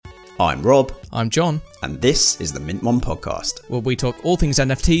I'm Rob. I'm John. And this is the Mint One podcast, where we talk all things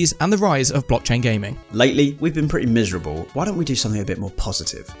NFTs and the rise of blockchain gaming. Lately, we've been pretty miserable. Why don't we do something a bit more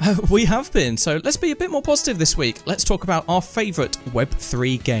positive? We have been, so let's be a bit more positive this week. Let's talk about our favourite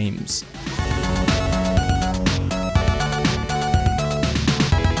Web3 games.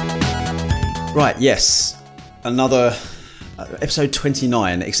 Right, yes. Another episode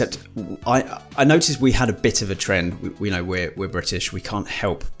 29, except I noticed we had a bit of a trend. We're British, we can't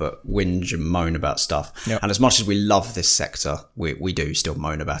help but whinge and moan about stuff. Yep. And as much as we love this sector, we do still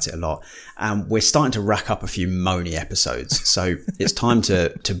moan about it a lot. And we're starting to rack up a few moany episodes. So it's time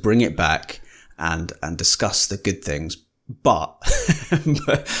to bring it back and discuss the good things. But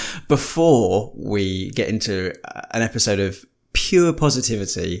before we get into an episode of pure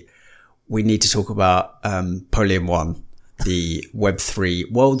positivity, we need to talk about Polium 1. The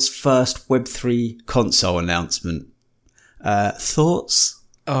Web3, world's first Web3 console announcement. Thoughts?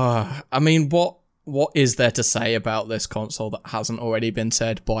 I mean, what is there to say about this console that hasn't already been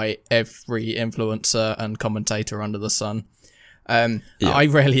said by every influencer and commentator under the sun? I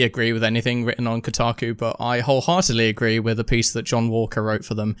rarely agree with anything written on Kotaku, but I wholeheartedly agree with a piece that John Walker wrote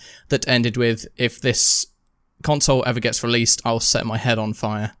for them that ended with, if this console ever gets released, I'll set my head on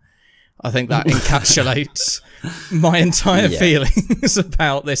fire. I think that encapsulates my entire feelings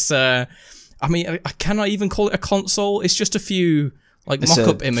about this. I cannot even call it a console. It's just a few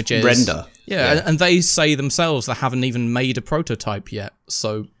mock-up images. Render. Yeah, and they say themselves they haven't even made a prototype yet.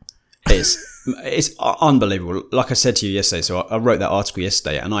 So it's unbelievable. Like I said to you yesterday, so I wrote that article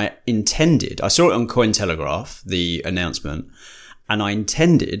yesterday, and I saw it on Cointelegraph, the announcement, and I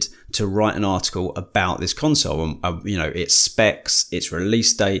intended to write an article about this console and, its specs, its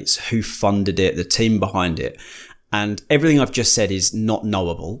release dates, who funded it, the team behind it. And everything I've just said is not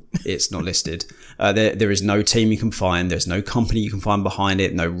knowable. It's not listed. There is no team you can find. There's no company you can find behind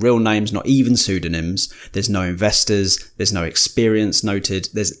it. No real names, not even pseudonyms. There's no investors. There's no experience noted.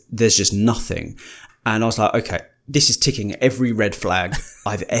 There's just nothing. And I was like, okay, this is ticking every red flag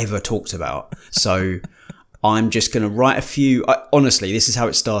I've ever talked about. So I'm just going to write a few. Honestly, this is how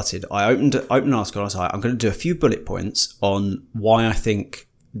it started. I opened an article and I was like, I'm going to do a few bullet points on why I think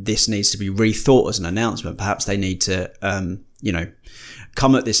this needs to be rethought as an announcement. Perhaps they need to,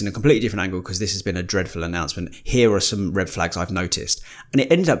 come at this in a completely different angle because this has been a dreadful announcement. Here are some red flags I've noticed. And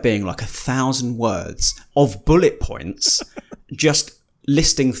it ended up being like 1,000 words of bullet points, just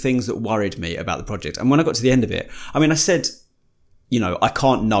listing things that worried me about the project. And when I got to the end of it, I said, I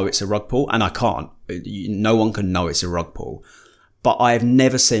can't know it's a rug pull, and I can't. No one can know it's a rug pull. But I have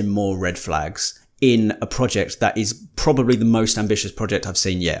never seen more red flags in a project that is probably the most ambitious project I've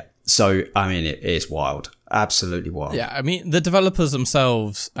seen yet. So, it is wild. Absolutely wild. Yeah, the developers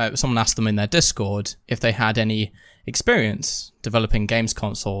themselves, someone asked them in their Discord if they had any experience developing games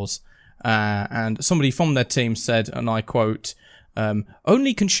consoles. And somebody from their team said, and I quote,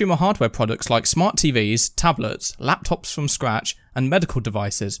 only consumer hardware products like smart TVs, tablets, laptops from scratch, and medical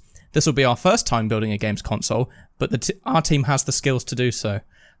devices. This will be our first time building a games console, but our team has the skills to do so.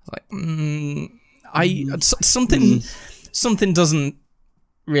 Something doesn't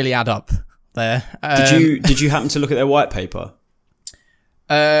really add up there. Did you happen to look at their white paper?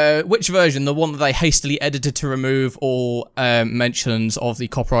 Which version? The one that they hastily edited to remove all mentions of the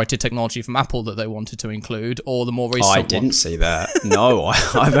copyrighted technology from Apple that they wanted to include, or the more recent one? I didn't see that. No,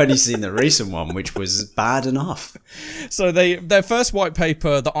 I've only seen the recent one, which was bad enough. So their first white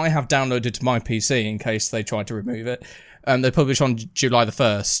paper that I have downloaded to my PC in case they tried to remove it, they published on July the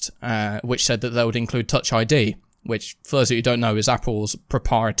 1st, which said that they would include Touch ID, which, for those of you who don't know, is Apple's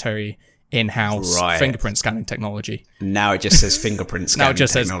proprietary in-house fingerprint scanning technology. Now it just says fingerprint scanning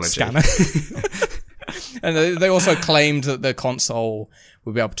technology. Now it just says scanner. And they also claimed that the console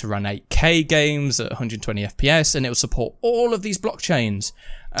would be able to run 8K games at 120 FPS, and it will support all of these blockchains.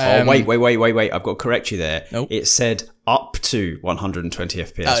 Wait. I've got to correct you there. Nope. It said up to 120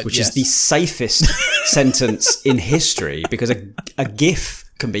 FPS, which is the safest sentence in history, because a GIF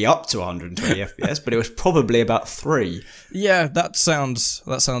can be up to 120 FPS, but it was probably about 3. Yeah, that sounds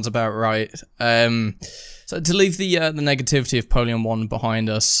about right. So to leave the negativity of Polium 1 behind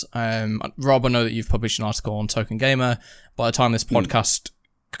us, Rob, I know that you've published an article on Token Gamer. By the time this podcast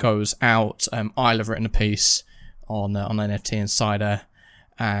goes out, I'll have written a piece on NFT Insider,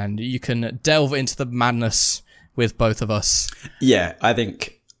 and you can delve into the madness with both of us. Yeah, I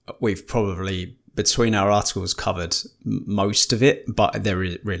think we've probably, between our articles, covered most of it, but there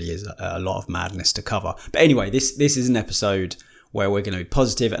really is a lot of madness to cover. But anyway, this is an episode where we're going to be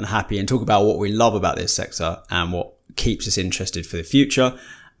positive and happy and talk about what we love about this sector and what keeps us interested for the future.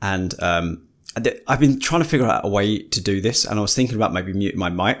 And I've been trying to figure out a way to do this, and I was thinking about maybe muting my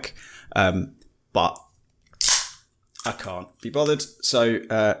mic, but I can't be bothered. So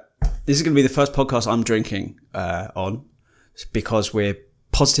this is going to be the first podcast I'm drinking on, because we're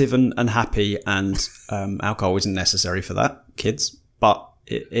positive and happy, and alcohol isn't necessary for that, kids, but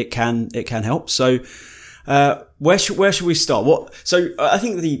it can help. So where should we start? So I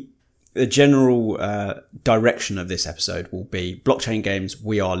think the general direction of this episode will be blockchain games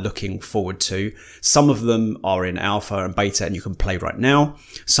we are looking forward to. Some of them are in alpha and beta and you can play right now.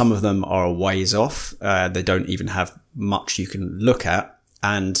 Some of them are a ways off. They don't even have much you can look at.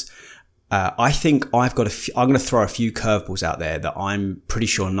 And I think I'm going to throw a few curveballs out there that I'm pretty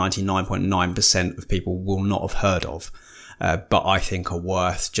sure 99.9% of people will not have heard of, but I think are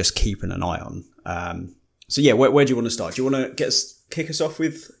worth just keeping an eye on. So yeah, where do you want to start? Do you want to kick us off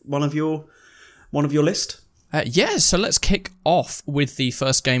with one of your list? Yeah, so let's kick off with the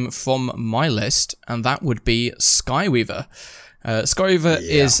first game from my list, and that would be Skyweaver. Skyweaver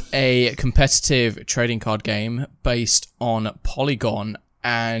is a competitive trading card game based on Polygon,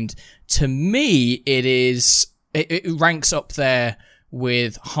 and to me, it ranks up there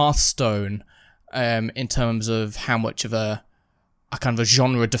with Hearthstone in terms of how much of a kind of a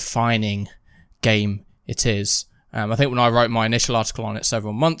genre-defining game it is. I think when I wrote my initial article on it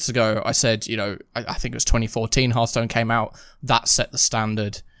several months ago, I said, I think it was 2014, Hearthstone came out. That set the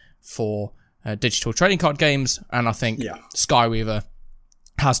standard for digital trading card games, and I think Skyweaver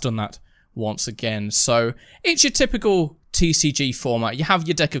has done that once again. So it's your typical TCG format. You have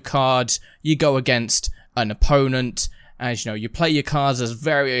your deck of cards, you go against an opponent, as you play your cards as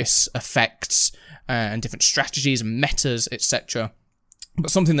various effects and different strategies and metas, etc.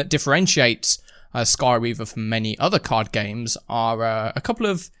 But something that differentiates Skyweaver from many other card games are a couple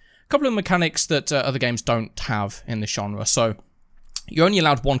of mechanics that other games don't have in the genre. So you're only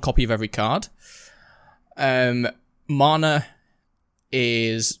allowed one copy of every card. Mana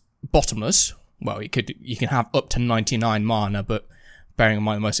is bottomless. Well, you can have up to 99 mana, but bearing in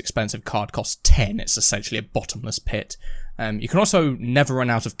mind the most expensive card costs 10, it's essentially a bottomless pit. You can also never run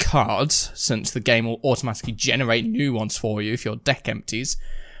out of cards, since the game will automatically generate new ones for you if your deck empties.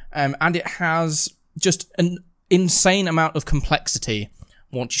 And it has just an insane amount of complexity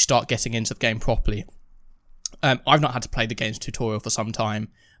once you start getting into the game properly. I've not had to play the game's tutorial for some time,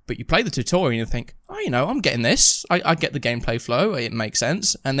 but you play the tutorial and you think, I'm getting this. I get the gameplay flow, it makes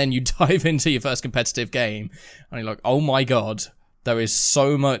sense. And then you dive into your first competitive game and you're like, oh my god, there is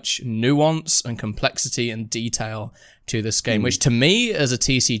so much nuance and complexity and detail to this game, which to me, as a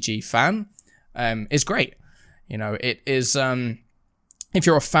TCG fan, is great. It is... if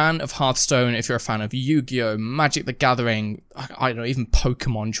you're a fan of Hearthstone, if you're a fan of Yu-Gi-Oh!, Magic the Gathering, I don't know, even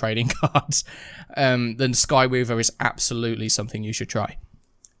Pokemon trading cards, then Skyweaver is absolutely something you should try.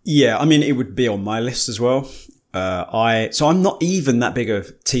 Yeah, I mean, it would be on my list as well. So I'm not even that big a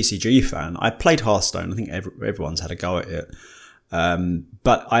TCG fan. I played Hearthstone. I think everyone's had a go at it.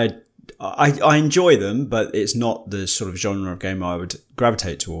 But I enjoy them, but it's not the sort of genre of game I would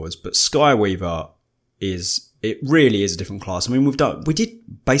gravitate towards. But Skyweaver it really is a different class. I mean, we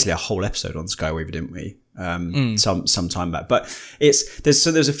did basically a whole episode on Skyweaver, didn't we? Some time back. But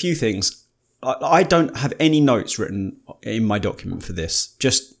there's a few things. I don't have any notes written in my document for this.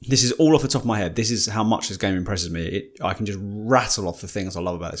 This is all off the top of my head. This is how much this game impresses me. I can just rattle off the things I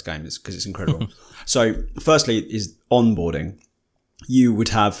love about this game because it's incredible. So, firstly, is onboarding. You would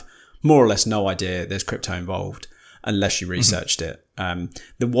have more or less no idea there's crypto involved unless you researched it.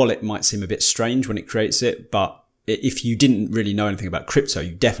 The wallet might seem a bit strange when it creates it, but if you didn't really know anything about crypto,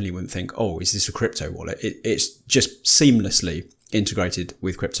 you definitely wouldn't think, oh, is this a crypto wallet? It's just seamlessly integrated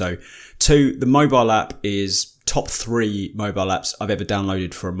with crypto. 2, the mobile app is top 3 mobile apps I've ever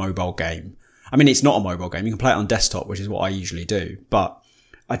downloaded for a mobile game. I mean, it's not a mobile game. You can play it on desktop, which is what I usually do. But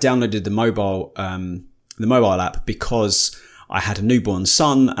I downloaded the mobile app because I had a newborn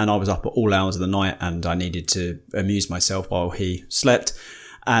son and I was up at all hours of the night and I needed to amuse myself while he slept.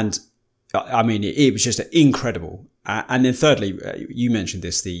 And I mean, it was just incredible. And then thirdly, you mentioned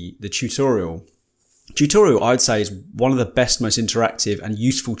this, the tutorial. Tutorial, I'd say, is one of the best, most interactive and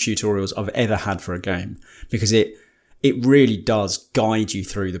useful tutorials I've ever had for a game, because it really does guide you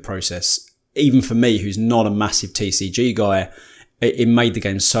through the process. Even for me, who's not a massive TCG guy, it made the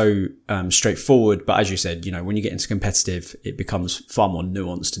game so straightforward. But as you said, when you get into competitive, it becomes far more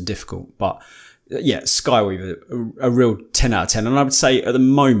nuanced and difficult. But yeah, Skyweaver, a real 10 out of 10. And I would say at the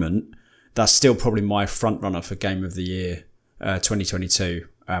moment, that's still probably my front runner for Game of the Year 2022,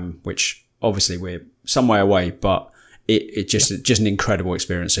 which obviously we're some way away, but it just an incredible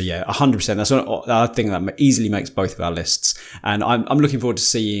experience. So yeah, 100%. That's what I think that easily makes both of our lists. And I'm looking forward to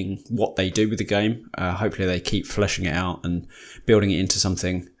seeing what they do with the game. Hopefully they keep fleshing it out and building it into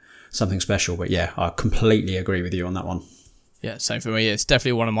something special. But yeah, I completely agree with you on that one. Yeah, same for me. It's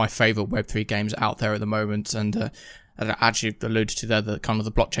definitely one of my favourite Web3 games out there at the moment. And as I actually alluded to there, the kind of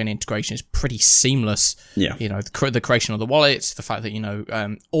the blockchain integration is pretty seamless. Yeah. You know, the creation of the wallets, the fact that, you know,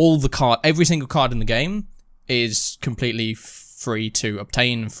 every single card in the game is completely free to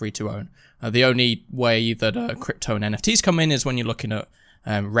obtain and free to own. The only way that crypto and NFTs come in is when you're looking at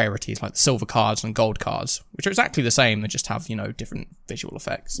rarities like the silver cards and gold cards, which are exactly the same. They just have, you know, different visual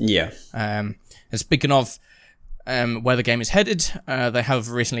effects. Yeah. And speaking of where the game is headed, they have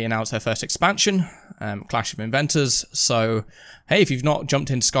recently announced their first expansion, Clash of Inventors. So, hey, if you've not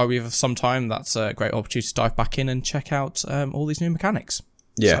jumped into Skyweaver for some time, that's a great opportunity to dive back in and check out all these new mechanics.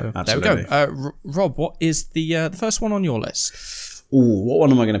 Yeah, so, absolutely. There we go. Rob, what is the first one on your list? Ooh, what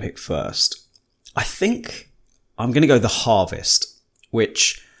one am I going to pick first? I think I'm going to go The Harvest,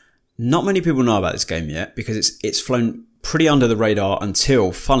 which not many people know about this game yet because it's flown pretty under the radar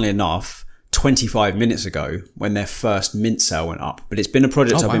until, funnily enough, 25 minutes ago when their first mint sale went up. But it's been a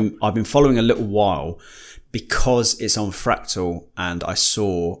project I've been following a little while because it's on Fractal, and I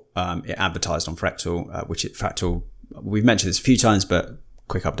saw it advertised on Fractal, Fractal, we've mentioned this a few times, but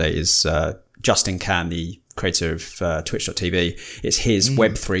quick update is Justin Can, the creator of Twitch.tv. It's his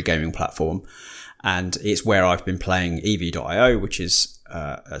Web3 gaming platform, and it's where I've been playing EV.io, which is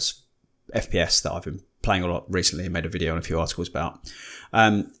a FPS that I've been playing a lot recently and made a video and a few articles about.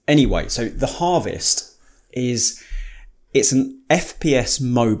 Anyway, so The Harvest it's an FPS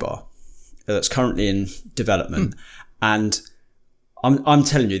MOBA that's currently in development. And I'm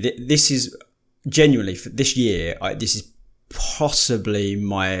telling you, this is genuinely, for this year, this is possibly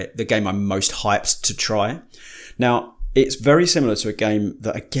the game I'm most hyped to try. Now, it's very similar to a game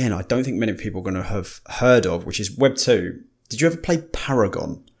that, again, I don't think many people are going to have heard of, which is Web2. Did you ever play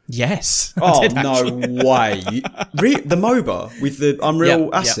Paragon? Yes. Oh, no way. The MOBA with the Unreal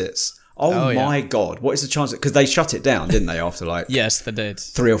assets. Yep. Oh my God. What is the chance? Because they shut it down, didn't they, after yes, they did.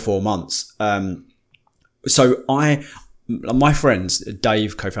 3 or 4 months. So my friends,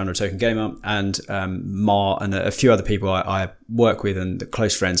 Dave, co-founder of Token Gamer, and Mar and a few other people I work with and the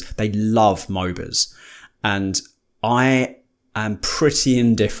close friends, they love MOBAs. And I am pretty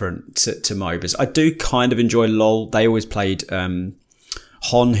indifferent to MOBAs. I do kind of enjoy LOL. They always played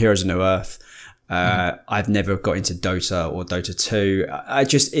Hon, Heroes of New Earth. I've never got into Dota or Dota 2.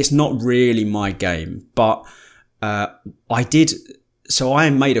 It's not really my game, but I did. So I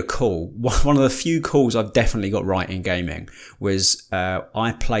made a call. One of the few calls I've definitely got right in gaming was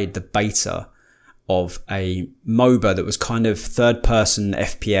I played the beta of a MOBA that was kind of third-person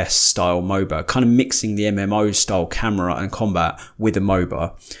FPS style MOBA, kind of mixing the MMO style camera and combat with a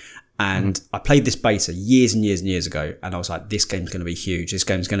MOBA. And I played this beta years and years and years ago, and I was like, this game's going to be huge. This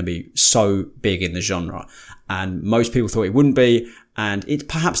game's going to be so big in the genre. And most people thought it wouldn't be, and it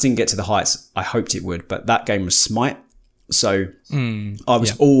perhaps didn't get to the heights I hoped it would, but that game was Smite. So I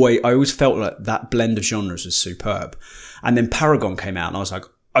always felt like that blend of genres was superb. And then Paragon came out, and I was like,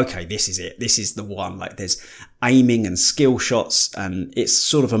 okay, this is it. This is the one. Like, there's aiming and skill shots, and it's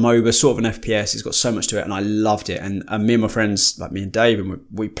sort of a MOBA, sort of an FPS. It's got so much to it, and I loved it. And me and my friends, like me and Dave, and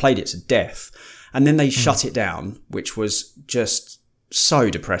we played it to death. And then they shut it down, which was just so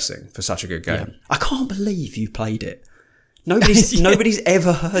depressing for such a good game. Yeah. I can't believe you played it. Nobody's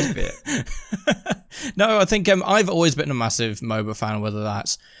ever heard of it. No, I think I've always been a massive MOBA fan, whether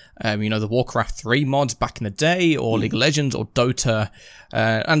that's the Warcraft 3 mods back in the day, or League of Legends, or Dota,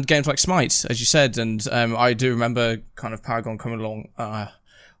 and games like Smite, as you said. And I do remember kind of Paragon coming along. It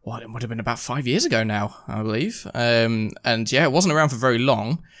would have been about 5 years ago now, I believe. And yeah, it wasn't around for very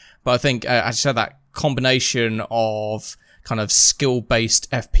long, but I think, as you said, that combination of kind of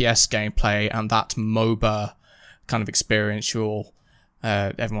skill-based FPS gameplay and that MOBA kind of experiential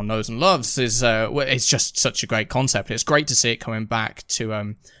everyone knows and loves is it's just such a great concept. It's great to see it coming back to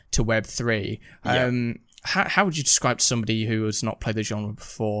Web3. How would you describe to somebody who has not played the genre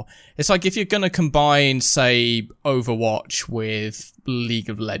before? It's like if you're going to combine, say, Overwatch with League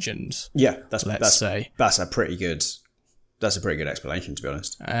of Legends. Yeah, that's a pretty good explanation, to be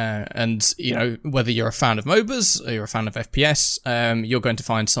honest. And whether you're a fan of MOBAs or you're a fan of FPS, you're going to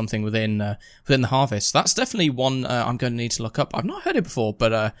find something within the Harvest. That's definitely one I'm going to need to look up. I've not heard it before,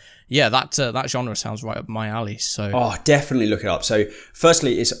 but that genre sounds right up my alley. So definitely look it up. So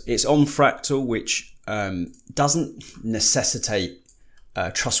firstly, it's on Fractal, which doesn't necessitate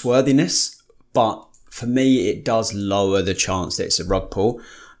trustworthiness, but for me, it does lower the chance that it's a rug pull.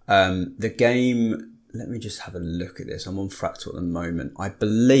 The game let me just have a look at this. I'm on Fractal at the moment. I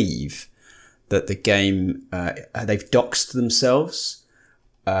believe that the game, they've doxed themselves,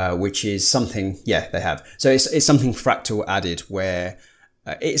 which is something, they have. So it's something Fractal added where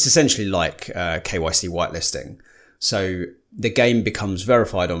it's essentially like KYC whitelisting. So the game becomes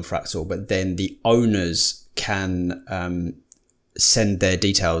verified on Fractal, but then the owners can send their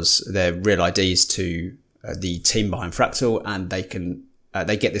details, their real IDs to the team behind Fractal, and they can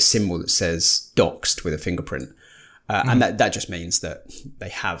they get this symbol that says doxed with a fingerprint. And that just means that they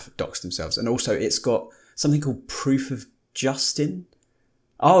have doxed themselves. And also it's got something called proof of Justin.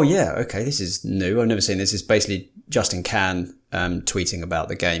 Oh yeah, okay, this is new. I've never seen this. It's basically Justin Can tweeting about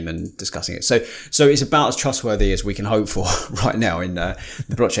the game and discussing it. So it's about as trustworthy as we can hope for right now in the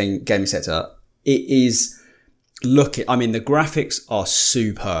blockchain gaming sector. It is. I mean, the graphics are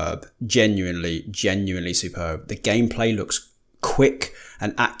superb, genuinely superb. The gameplay looks quick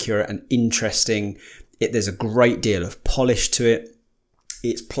and accurate and interesting. There's a great deal of polish to it.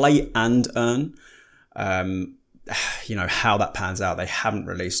 It's play and earn. How that pans out, they haven't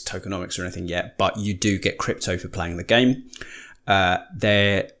released tokenomics or anything yet, but you do get crypto for playing the game.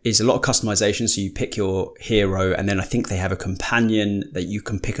 There is a lot of customization, so you pick your hero, and then I think they have a companion that you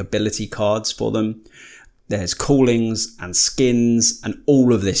can pick ability cards for them. There's callings and skins, and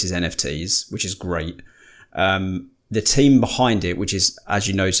all of this is NFTs, which is great. The team behind it, which is, as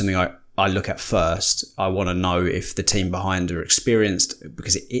you know, something I look at first. I want to know if the team behind are experienced,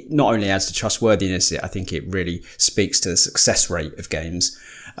 because it not only adds to trustworthiness, I think it really speaks to the success rate of games.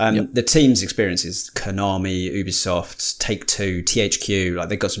 The team's experience is Konami, Ubisoft, Take-Two, THQ. Like,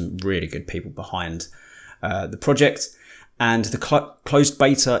 they've got some really good people behind the project. And the closed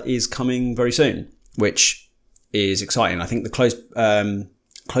beta is coming very soon, which is exciting. I think the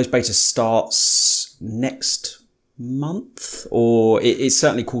closed beta starts next month, or it's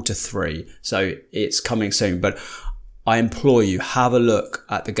certainly Q3, so it's coming soon. But I implore you, have a look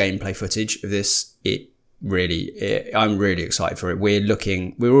at the gameplay footage of this. I'm really excited for it. We're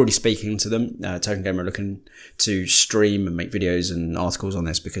already speaking to them. Token Gamer are looking to stream and make videos and articles on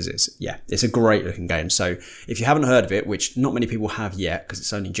this, because it's a great looking game. So if you haven't heard of it, which not many people have yet, because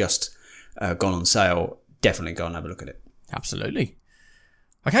it's only just gone on sale, definitely go and have a look at it. Absolutely.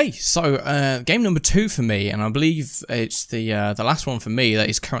 Okay, so game number 2 for me, and I believe it's the last one for me that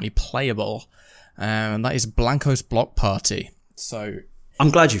is currently playable, and that is Blanco's Block Party. So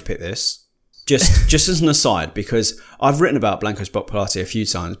I'm glad you've picked this. Just as an aside, because I've written about Blanco's Block Party a few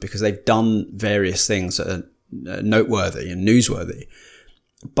times, because they've done various things that are noteworthy and newsworthy,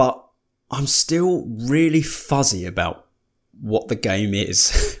 but I'm still really fuzzy about what the game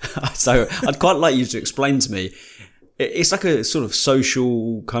is. So I'd quite like you to explain to me. It's like a sort of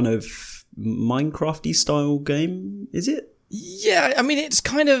social kind of Minecraft-y style game, is it? Yeah, I mean, it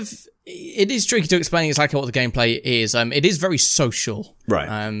is tricky to explain exactly what the gameplay is. It is very social. Right.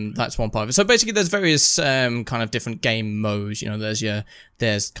 That's one part of it. So basically there's various kind of different game modes.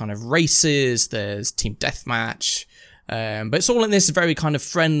 There's kind of races, there's team deathmatch, but it's all in this very kind of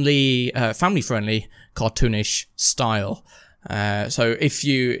friendly, family-friendly, cartoonish style. So if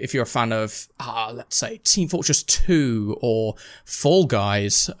you're a fan of, let's say Team Fortress 2 or Fall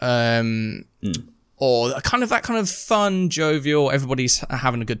Guys, or kind of that kind of fun, jovial, everybody's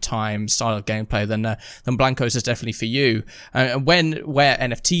having a good time style of gameplay, then Blancos is definitely for you. Where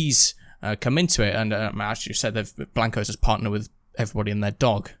NFTs come into it, and as you said, Blancos has partnered with everybody and their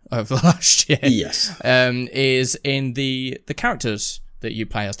dog over the last year. Yes, is in the characters that you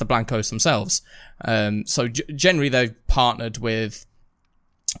play as, the Blancos themselves. So generally they've partnered with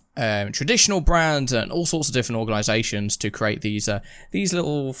traditional brands and all sorts of different organizations to create these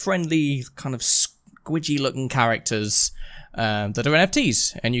little friendly kind of squidgy looking characters that are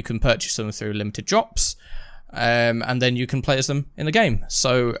NFTs, and you can purchase them through limited drops, and then you can play as them in the game.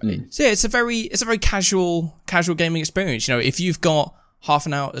 So it's a very casual gaming experience. If you've got half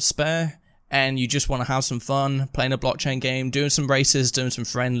an hour to spare and you just want to have some fun playing a blockchain game, doing some races, doing some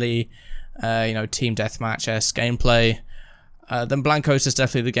friendly, team deathmatch-esque gameplay, then Blancos is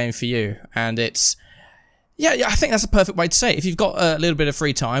definitely the game for you. And it's, I think that's a perfect way to say it. If you've got a little bit of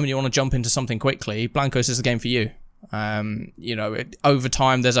free time and you want to jump into something quickly, Blancos is the game for you. Over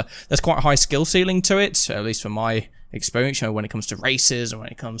time, there's quite a high skill ceiling to it, at least from my experience, when it comes to races and when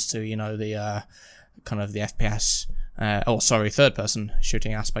it comes to, the kind of the FPS, third person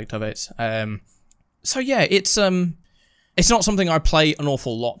shooting aspect of it. It's not something I play an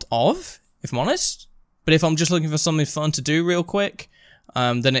awful lot of, if I'm honest. But if I'm just looking for something fun to do real quick,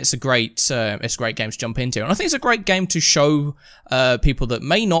 then it's a great game to jump into. And I think it's a great game to show people that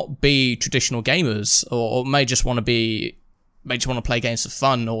may not be traditional gamers, or may just want to be makes you want to play games for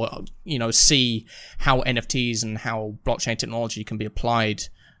fun, or see how NFTs and how blockchain technology can be applied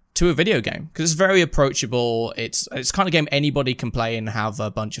to a video game, because it's very approachable. It's kind of game anybody can play and have a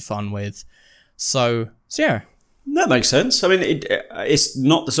bunch of fun with. So yeah. That makes sense. I mean, it's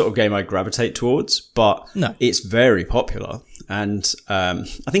not the sort of game I gravitate towards, but it's very popular. And I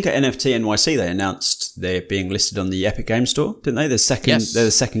think at NFT NYC they announced they're being listed on the Epic Game Store, didn't they? They're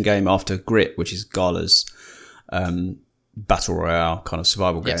the second game after Grit, which is Gala's battle royale kind of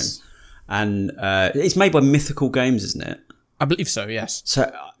survival game. And it's made by Mythical Games, isn't it? I believe so, yes.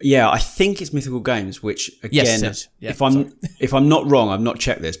 So yeah, I think it's Mythical Games, which again, if I'm not wrong, I've not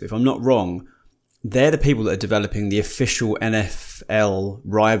checked this, but if I'm not wrong, they're the people that are developing the official NFL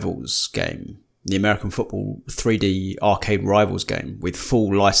Rivals game, the American football 3D arcade Rivals game with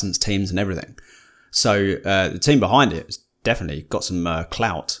full licensed teams and everything. So the team behind it has definitely got some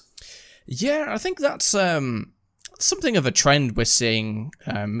clout. Yeah, I think that's something of a trend we're seeing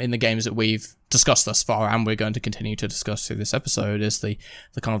in the games that we've discussed thus far, and we're going to continue to discuss through this episode, is the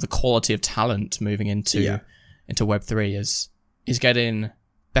kind of the quality of talent moving into Web3 is getting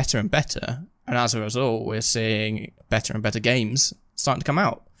better and better. And as a result, we're seeing better and better games starting to come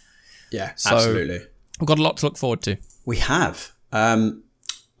out. Yeah, so absolutely. We've got a lot to look forward to. We have.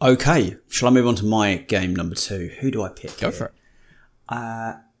 Okay, shall I move on to my game number 2? Who do I pick? Go for it.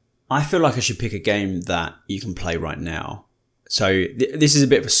 I feel like I should pick a game that you can play right now. So this is a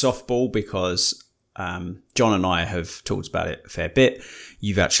bit of a softball because John and I have talked about it a fair bit.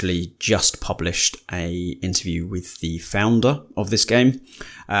 You've actually just published a interview with the founder of this game,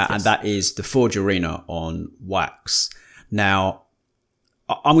 and that is the Forge Arena on Wax. Now,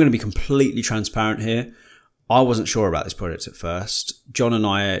 I'm going to be completely transparent here. I wasn't sure about this project at first. John and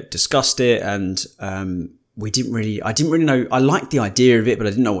I discussed it, and I didn't really know. I liked the idea of it, but I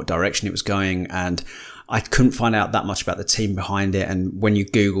didn't know what direction it was going, and I couldn't find out that much about the team behind it. And when you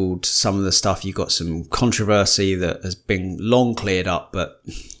Googled some of the stuff, you got some controversy that has been long cleared up, but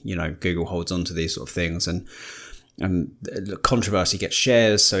Google holds on to these sort of things, and the controversy gets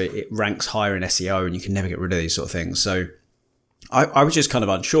shares, so it ranks higher in SEO, and you can never get rid of these sort of things. So I was just kind of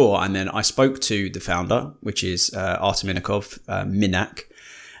unsure, and then I spoke to the founder, which is Artem Minak,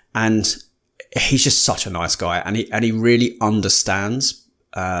 and he's just such a nice guy, and he really understands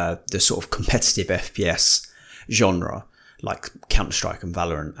the sort of competitive FPS genre like Counter-Strike and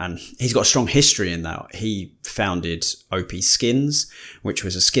Valorant, and he's got a strong history in that. He founded OP Skins, which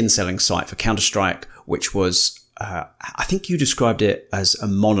was a skin selling site for Counter-Strike, which was I think you described it as a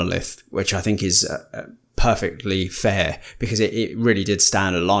monolith, which I think is perfectly fair, because it really did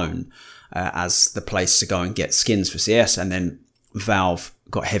stand alone as the place to go and get skins for CS, and then Valve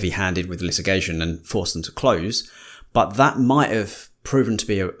got heavy-handed with litigation and forced them to close. But that might have proven to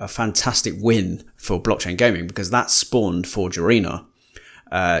be a fantastic win for blockchain gaming, because that spawned Forge Arena.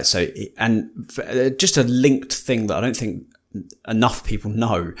 Just a linked thing that I don't think enough people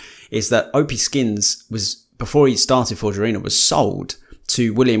know is that OP Skins was, before he started Forge Arena, was sold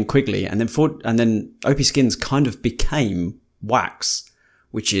to William Quigley, and then OP Skins kind of became Wax,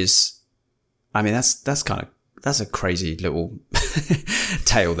 which is, I mean, that's a crazy little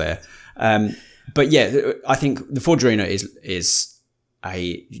tale there. But yeah, I think the Forge Arena is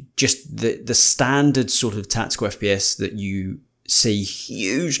just the standard sort of tactical FPS that you see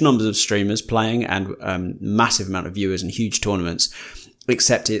huge numbers of streamers playing, and massive amount of viewers and huge tournaments,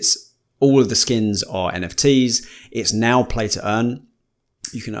 except all of the skins are NFTs. It's now play to earn.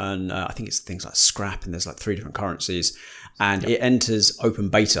 You can earn, I think it's things like scrap, and there's like 3 different currencies, and it enters open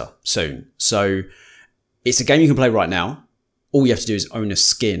beta soon. So it's a game you can play right now. All you have to do is own a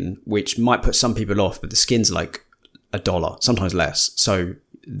skin, which might put some people off, but the skin's like $1, sometimes less. So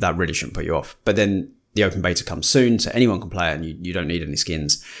that really shouldn't put you off. But then the open beta comes soon, so anyone can play it, and you don't need any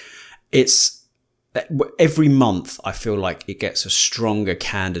skins. It's every month I feel like it gets a stronger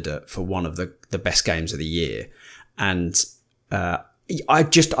candidate for one of the best games of the year. And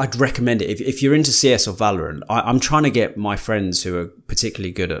I'd recommend it if you're into CS or Valorant. I'm trying to get my friends who are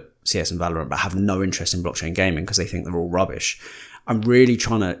particularly good at CS and Valorant but have no interest in blockchain gaming because they think they're all rubbish. I'm really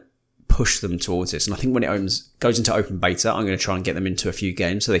trying to push them towards this, and I think when it goes into open beta, I'm going to try and get them into a few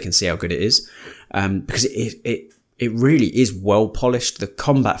games so they can see how good it is, because it really is well polished. The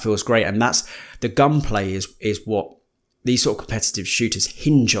combat feels great, and that's the gunplay is what these sort of competitive shooters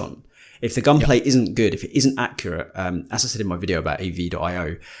hinge on. If the gunplay isn't good, if it isn't accurate, as I said in my video about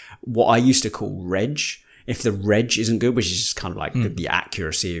AV.io, what I used to call reg, if the reg isn't good, which is just kind of like the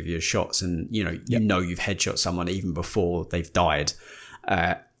accuracy of your shots, and you know you've headshot someone even before they've died.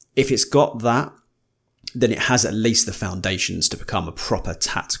 If it's got that, then it has at least the foundations to become a proper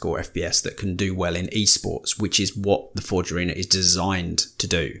tactical FPS that can do well in esports, which is what the Forge Arena is designed to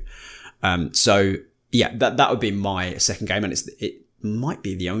do. So yeah, that would be my second game, and it might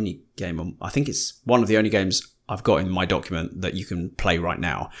be the only game. I think it's one of the only games I've got in my document that you can play right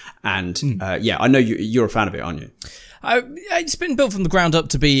now. And yeah, I know you're a fan of it, aren't you? It's been built from the ground up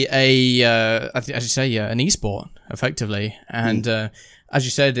to be as you say, an esport, effectively. And as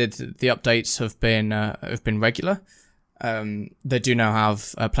you said, the updates have been regular. They do now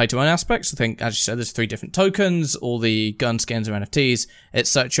have play-to-earn aspects. I think, as you said, there's 3 different tokens, all the gun skins or NFTs,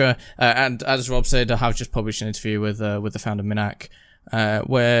 etc. And as Rob said, I have just published an interview with the founder Minak,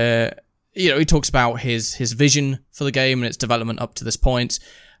 where he talks about his vision for the game and its development up to this point.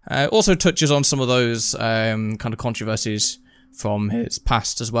 Also touches on some of those kind of controversies from his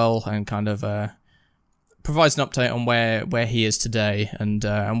past as well, and kind of provides an update on where he is today and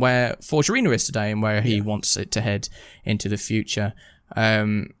where Forge Arena is today and where he wants it to head into the future.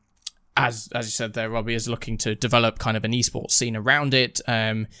 As you said there, Robbie is looking to develop kind of an esports scene around it.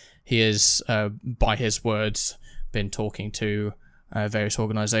 He is, by his words, been talking to various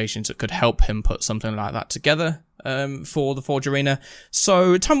organisations that could help him put something like that together for the Forge Arena.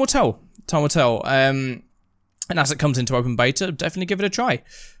 So time will tell. And as it comes into open beta, definitely give it a try.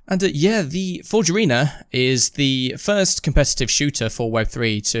 And the Forge Arena is the first competitive shooter for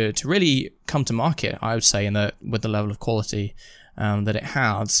Web3 to really come to market, I would say, with the level of quality that it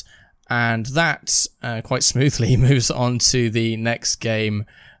has. And that quite smoothly moves on to the next game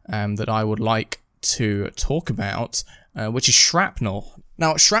that I would like to talk about, which is Shrapnel.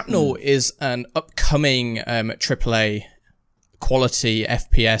 Now, Shrapnel is an upcoming AAA quality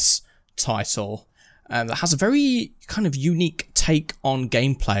FPS title that has a very kind of unique take on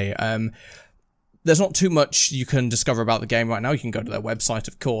gameplay. There's not too much you can discover about the game right now. You can go to their website,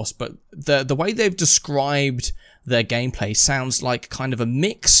 of course, but the way they've described their gameplay sounds like kind of a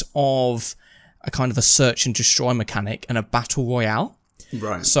mix of a kind of a search and destroy mechanic and a battle royale.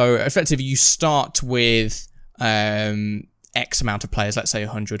 Right. So effectively, you start with X amount of players, let's say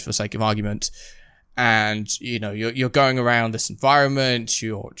 100 for sake of argument, and you're going around this environment,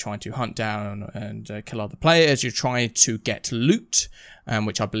 you're trying to hunt down and kill other players, you're trying to get loot,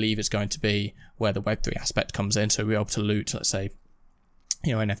 which I believe is going to be where the Web3 aspect comes in, so we're able to loot, let's say,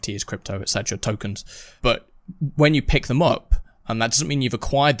 NFTs, crypto, etc., tokens. But when you pick them up, and that doesn't mean you've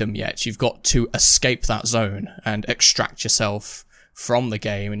acquired them yet, you've got to escape that zone and extract yourself from the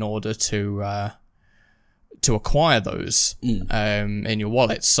game in order to acquire those in your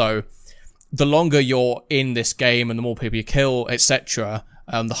wallet. So the longer you're in this game and the more people you kill, etc.,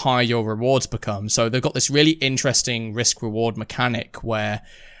 the higher your rewards become. So they've got this really interesting risk-reward mechanic where,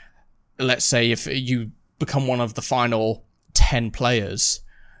 let's say, if you become one of the final 10 players,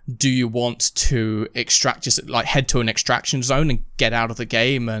 do you want to head to an extraction zone and get out of the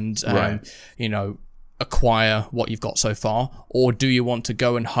game and, acquire what you've got so far? Or do you want to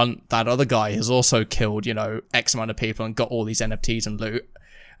go and hunt that other guy who's also killed, X amount of people and got all these NFTs and loot?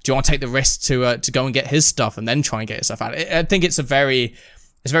 Do you want to take the risk to go and get his stuff and then try and get yourself out? I think it's a very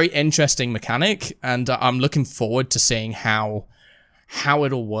interesting mechanic, and I'm looking forward to seeing how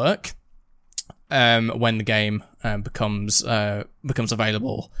it'll work when the game becomes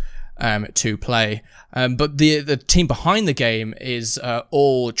available to play. But the team behind the game is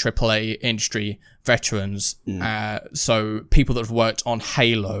all AAA industry veterans. So people that have worked on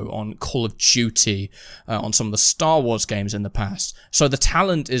Halo, on Call of Duty, on some of the Star Wars games in the past. So the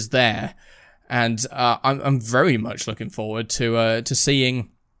talent is there, and I'm very much looking forward to seeing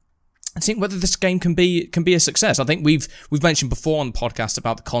whether this game can be a success. I think we've mentioned before on the podcast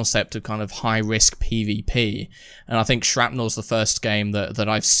about the concept of kind of high risk PvP, and I think Shrapnel's the first game that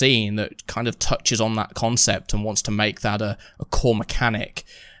I've seen that kind of touches on that concept and wants to make that a core mechanic.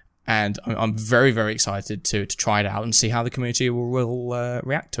 And I'm very, very excited to try it out and see how the community will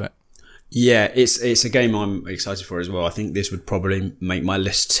react to it. Yeah, it's a game I'm excited for as well. I think this would probably make my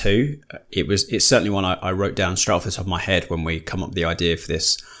list too. It's certainly one I wrote down straight off the top of my head when we come up with the idea for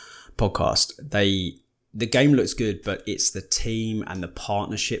this podcast. The game looks good, but it's the team and the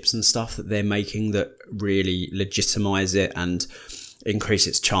partnerships and stuff that they're making that really legitimize it and increase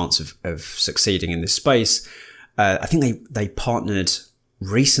its chance of succeeding in this space. I think they partnered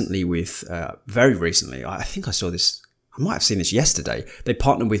recently with, very recently, I think I saw this, I might have seen this yesterday. They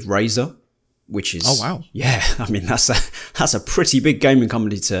partnered with Razer, which is, oh wow, yeah, I mean that's a pretty big gaming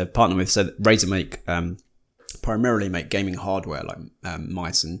company to partner with. So Razer primarily make gaming hardware like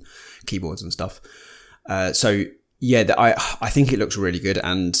mice and keyboards and stuff. So yeah, I think it looks really good,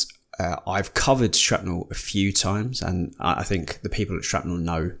 and I've covered Shrapnel a few times, and I think the people at Shrapnel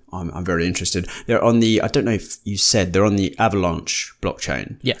know I'm very interested. They're on the, I don't know if you said, they're on the Avalanche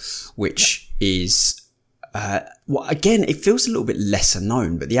blockchain. Yes. Which is, well, again, it feels a little bit lesser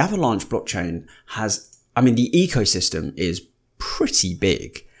known, but the Avalanche blockchain has, I mean, the ecosystem is pretty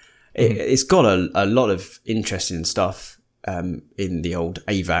big. It's got a lot of interesting stuff in the old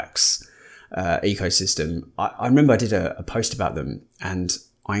AVAX ecosystem. I remember I did a post about them, and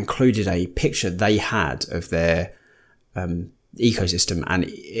I included a picture they had of their ecosystem, and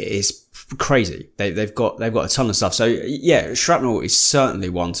it's crazy. They've got a ton of stuff. So yeah, Shrapnel is certainly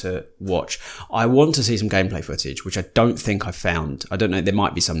one to watch. I want to see some gameplay footage, which I don't think I found. I don't know, there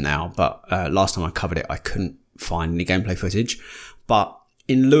might be some now, but last time I covered it, I couldn't find any gameplay footage. But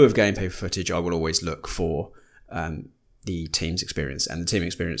in lieu of gameplay footage, I will always look for the team's experience, and the team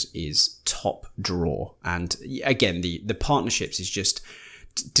experience is top drawer. And again, the partnerships is just,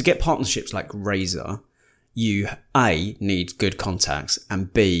 to get partnerships like Razer, you A, need good contacts,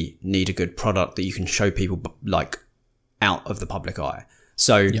 and B, need a good product that you can show people like out of the public eye.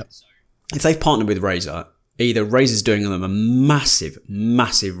 So if they've partnered with Razer, either Razer's doing them a massive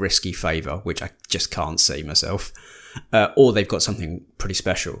risky favour, which I just can't see myself, or they've got something pretty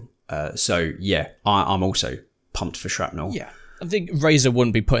special. So yeah, I'm also pumped for Shrapnel. Yeah, I think Razer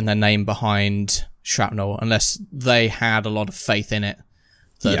wouldn't be putting their name behind Shrapnel unless they had a lot of faith in it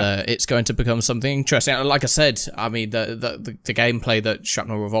that it's going to become something interesting. Like I said, I mean, the gameplay that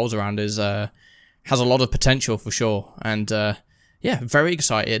Shrapnel revolves around is has a lot of potential for sure, and yeah, very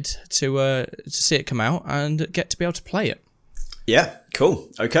excited to see it come out and get to be able to play it. Yeah, cool.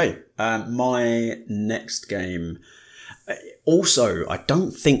 Okay, my next game. Also, I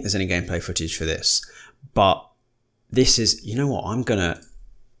don't think there's any gameplay footage for this, but this is, you know what, I'm gonna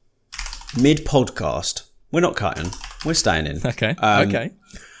mid-podcast. We're not cutting. We're staying in. Okay. Okay.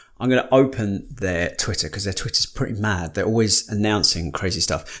 I'm going to open their Twitter because their Twitter's pretty mad. They're always announcing crazy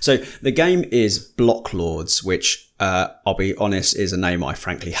stuff. So the game is Block Lords, which I'll be honest is a name I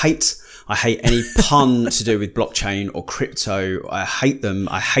frankly hate. I hate any pun to do with blockchain or crypto. I hate them.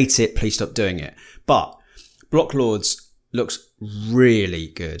 I hate it. Please stop doing it. But Block Lords looks really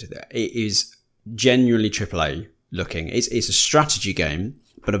good. It is genuinely AAA looking. It's a strategy game,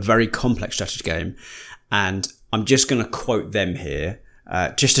 but a very complex strategy game. And I'm just going to quote them here,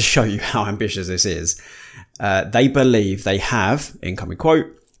 just to show you how ambitious this is. They believe they have, incoming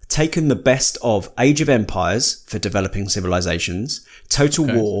quote, taken the best of Age of Empires for developing civilizations, Total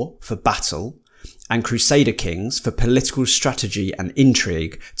War for battle, and Crusader Kings for political strategy and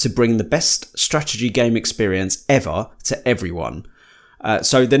intrigue to bring the best strategy game experience ever to everyone.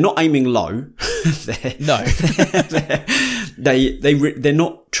 So they're not aiming low. No. They're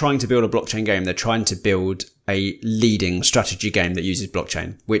not trying to build a blockchain game. They're trying to build a leading strategy game that uses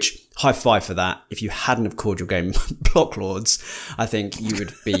blockchain, which, high five for that. If you hadn't have called your game Block Lords, I think you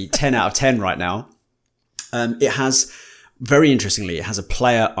would be 10 out of 10 right now. It has, very interestingly, it has a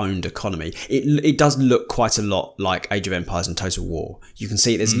player-owned economy. It does look quite a lot like Age of Empires and Total War. You can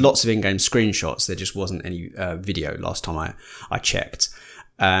see there's lots of in-game screenshots. There just wasn't any video last time I checked.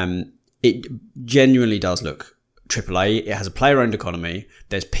 It genuinely does look AAA. It has a player-owned economy.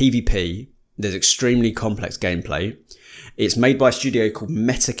 There's PvP. There's extremely complex gameplay. It's made by a studio called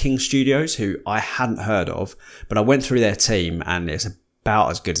Meta King Studios, who I hadn't heard of, but I went through their team and it's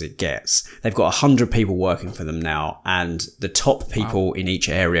about as good as it gets. They've got 100 people working for them now, and the top people in each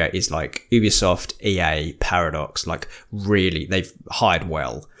area is like Ubisoft, EA, Paradox. Like, really, they've hired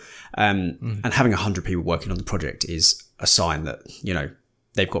well. And having 100 people working on the project is a sign that, you know,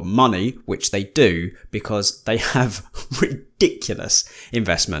 they've got money, which they do because they have ridiculous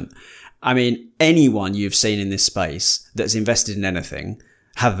investment. I mean, anyone you've seen in this space that's invested in anything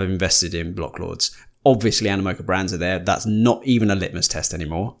have invested in Block Lords. Obviously, Animoca Brands are there. That's not even a litmus test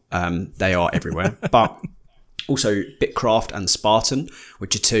anymore. They are everywhere. But also Bitcraft and Spartan,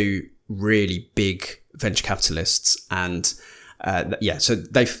 which are two really big venture capitalists. And so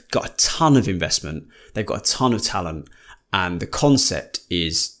they've got a ton of investment. They've got a ton of talent. And the concept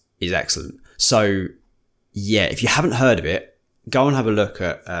is excellent. So, yeah, if you haven't heard of it, go and have a look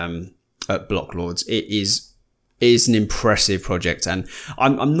at Block Lords. It is an impressive project, and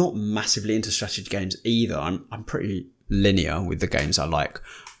I'm not massively into strategy games either. I'm pretty linear with the games I like,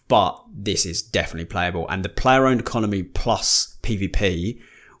 but this is definitely playable. And the player-owned economy plus PvP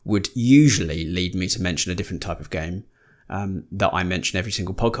would usually lead me to mention a different type of game that I mention every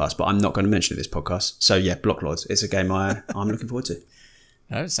single podcast, but I'm not going to mention it this podcast. So yeah, Block Lords. It's a game I'm looking forward to.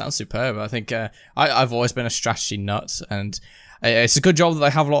 Oh, it sounds superb. I think I've always been a strategy nut, and It's a good job that they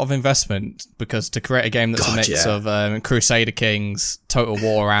have a lot of investment, because to create a game that's a mix of Crusader Kings, Total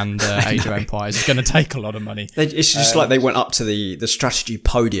War, and Age of Empires is going to take a lot of money. It's just like they went up to the strategy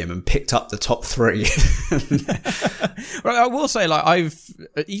podium and picked up the top 3. Right, I will say, like,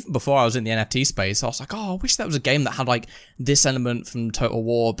 even before I was in the NFT space, I was like, I wish there was a game that had like this element from Total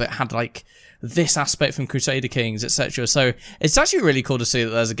War, but had like this aspect from Crusader Kings, etc. So it's actually really cool to see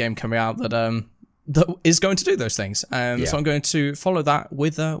that there's a game coming out that is going to do those things. So I'm going to follow that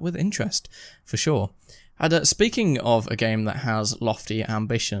with interest, for sure. And speaking of a game that has lofty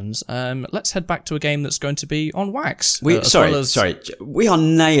ambitions, let's head back to a game that's going to be on Wax. Sorry. We are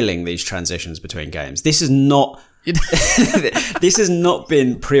nailing these transitions between games. This is not... this has not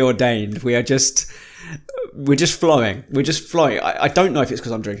been preordained. We're just flowing. We're just flowing. I don't know if it's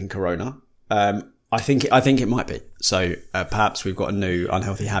because I'm drinking Corona. I think it might be. So perhaps we've got a new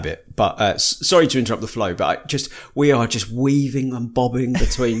unhealthy habit. But sorry to interrupt the flow. But we are just weaving and bobbing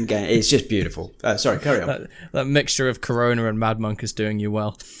between games. It's just beautiful. Sorry, carry on. That mixture of Corona and Mad Monk is doing you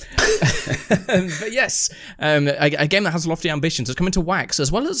well. But yes, a game that has lofty ambitions is coming to Wax,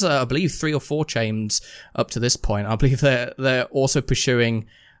 as well as I believe 3 or 4 chains up to this point. I believe they're also pursuing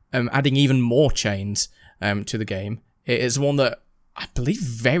adding even more chains to the game. It is one that I believe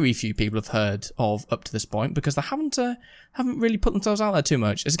very few people have heard of up to this point, because they haven't really put themselves out there too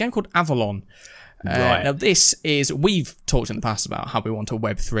much. It's a game called Avalon. Right. Now, we've talked in the past about how we want a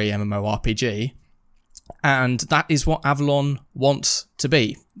Web3 MMORPG, and that is what Avalon wants to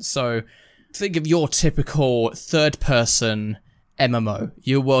be. So think of your typical third-person MMO,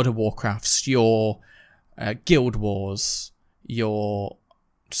 your World of Warcrafts, your Guild Wars, your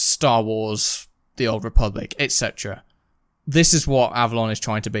Star Wars, The Old Republic, etc. This is what Avalon is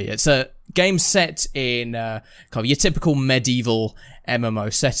trying to be. It's a game set in kind of your typical medieval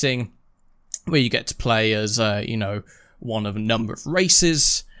MMO setting, where you get to play as, one of a number of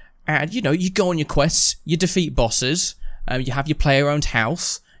races, and, you go on your quests, you defeat bosses, you have your player-owned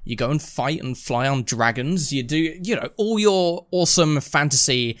house, you go and fight and fly on dragons, you do, all your awesome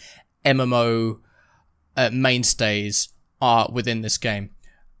fantasy MMO mainstays are within this game.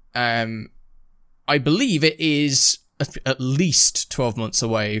 I believe it is at least 12 months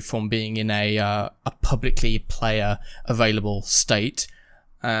away from being in a publicly player available state.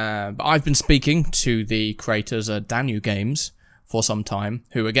 But I've been speaking to the creators at Danu Games for some time,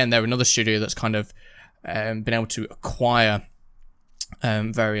 who, again, they're another studio that's kind of been able to acquire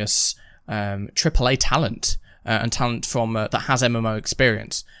various AAA talent and talent from that has MMO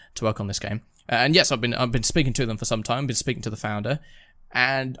experience to work on this game. And yes, I've been speaking to them for some time. Been speaking to the founder,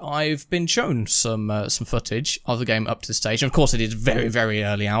 and I've been shown some footage of the game up to the stage. And of course, it is very, very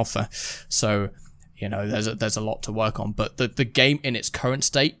early alpha, so there's a lot to work on. But the game in its current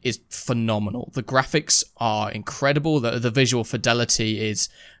state is phenomenal. The graphics are incredible. The visual fidelity is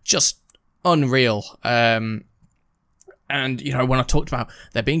just unreal. And when I talked about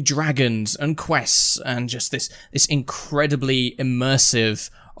there being dragons and quests and just this incredibly immersive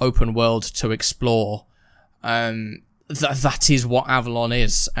open world to explore, that is what Avalon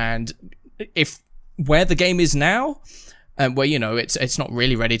is. And where the game is now, where it's not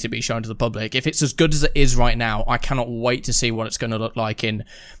really ready to be shown to the public, if it's as good as it is right now, I cannot wait to see what it's going to look like in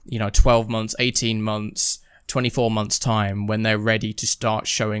 12 months, 18 months, 24 months time, when they're ready to start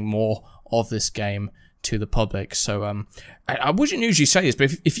showing more of this game to the public. So I wouldn't usually say this,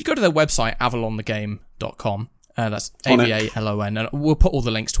 but if you go to their website, avalonthegame.com, that's AVALON, and we'll put all the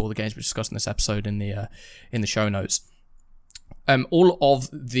links to all the games we discussed in this episode in the show notes. All of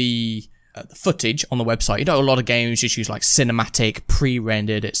the footage on the website, a lot of games just use like cinematic,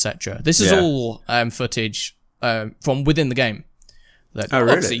 pre-rendered, etc. This is all footage from within the game. Really?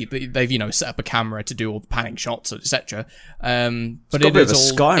 Obviously, they've set up a camera to do all the panning shots, etc. But it's got a bit of a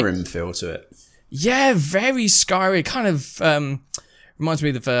Skyrim feel to it. Yeah, very Skyrim. Kind of reminds me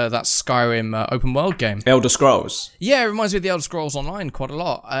of that Skyrim open world game. Elder Scrolls. Yeah, it reminds me of the Elder Scrolls Online quite a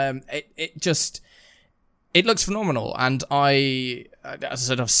lot. It looks phenomenal, and as I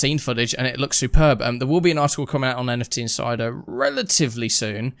said, I've seen footage, and it looks superb. There will be an article coming out on NFT Insider relatively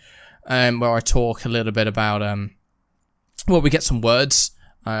soon, where I talk a little bit about, we get some words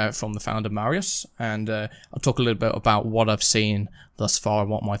from the founder, Marius, and I'll talk a little bit about what I've seen thus far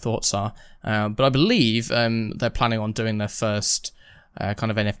and what my thoughts are. But I believe they're planning on doing their first kind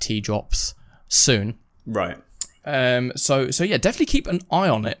of NFT drops soon. Right. So yeah, definitely keep an eye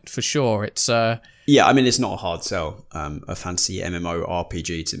on it for sure. It's yeah, I mean, it's not a hard sell, a fantasy MMO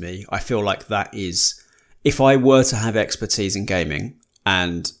RPG to me. I feel like that is, if I were to have expertise in gaming,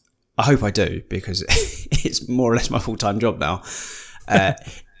 and I hope I do, because it's more or less my full-time job now,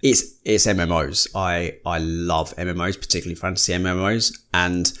 It's MMOs. I love MMOs, particularly fantasy MMOs,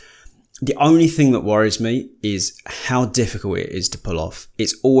 and the only thing that worries me is how difficult it is to pull off.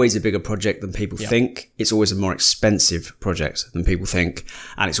 It's always a bigger project than people think. It's always a more expensive project than people think.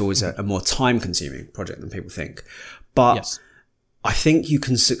 And it's always a more time-consuming project than people think. But I think you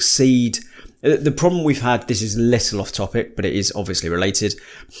can succeed. The problem we've had, this is a little off topic, but it is obviously related.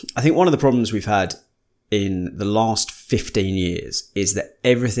 I think one of the problems we've had in the last 15 years is that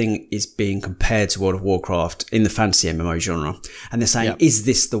everything is being compared to World of Warcraft in the fantasy MMO genre. And they're saying, is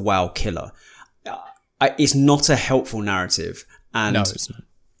this the WoW killer? It's not a helpful narrative. And no, it's not.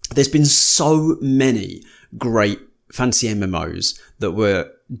 There's been so many great fantasy MMOs that were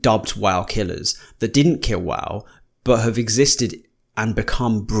dubbed WoW killers that didn't kill WoW, but have existed and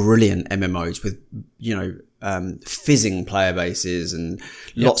become brilliant MMOs with, fizzing player bases and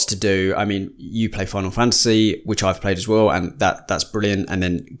lots to do. I mean, you play Final Fantasy, which I've played as well, and that's brilliant. And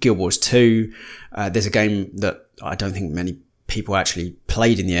then Guild Wars 2. There's a game that I don't think many people actually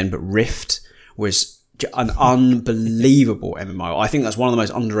played in the end, but Rift was an unbelievable MMO. I think that's one of the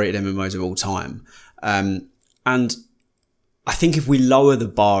most underrated MMOs of all time. And I think if we lower the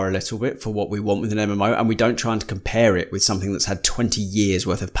bar a little bit for what we want with an MMO and we don't try and compare it with something that's had 20 years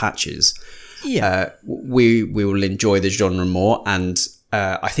worth of patches, we will enjoy the genre more. And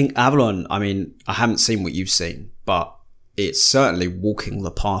I think Avalon, I mean, I haven't seen what you've seen, but it's certainly walking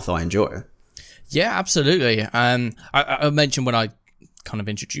the path I enjoy. Yeah, absolutely. I mentioned when I kind of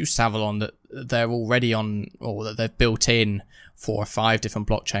introduced Avalon that they're already on, or that they've built in 4 or 5 different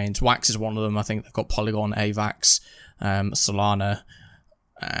blockchains. Wax is one of them. I think they've got Polygon, AVAX, Solana,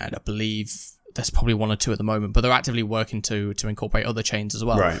 and I believe there's probably 1 or 2 at the moment, but they're actively working to incorporate other chains as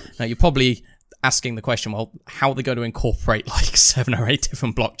well. Right. Now, you're probably asking the question, well, how are they going to incorporate like 7 or 8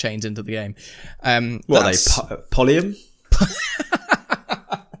 different blockchains into the game? What are they, Polyum?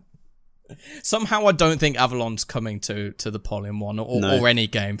 Somehow I don't think Avalon's coming to the Polyum one or any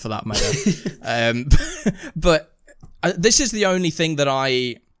game for that matter. But this is the only thing that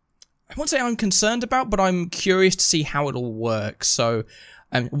I won't say I'm concerned about, but I'm curious to see how it'll work. So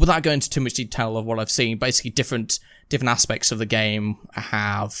without going into too much detail of what I've seen, basically different aspects of the game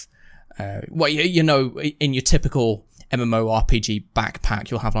have, in your typical MMORPG backpack,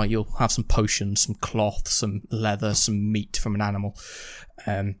 you'll have some potions, some cloth, some leather, some meat from an animal.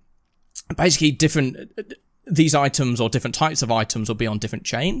 Basically these items or different types of items will be on different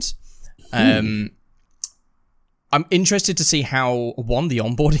chains. I'm interested to see how, 1, the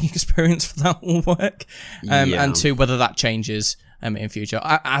onboarding experience for that will work, and 2, whether that changes in future.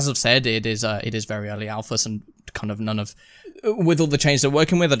 As I've said, it is very early alpha, and kind of with all the chains they're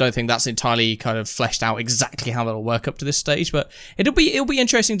working with, I don't think that's entirely kind of fleshed out exactly how that'll work up to this stage, but it'll be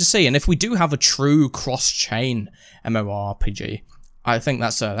interesting to see. And if we do have a true cross-chain MMORPG, I think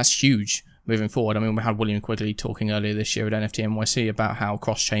that's huge moving forward. I mean, we had William Quigley talking earlier this year at NFT NYC about how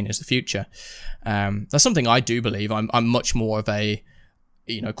cross-chain is the future. That's something I do believe. I'm much more of a,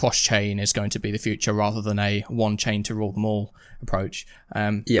 cross-chain is going to be the future rather than a one chain to rule them all approach.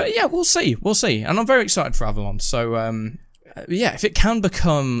 But yeah, we'll see. And I'm very excited for Avalon. So, if it can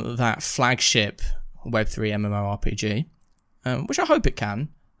become that flagship Web3 MMORPG, which I hope it can,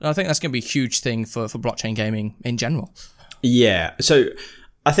 I think that's going to be a huge thing for blockchain gaming in general. Yeah, so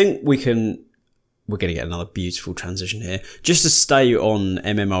I think we're going to get another beautiful transition here. Just to stay on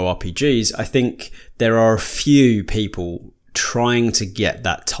MMORPGs, I think there are a few people trying to get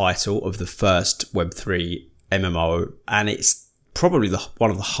that title of the first Web3 MMO, and it's probably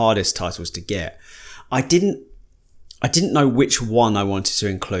one of the hardest titles to get. I didn't know which one I wanted to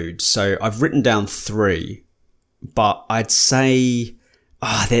include, so I've written down 3, but I'd say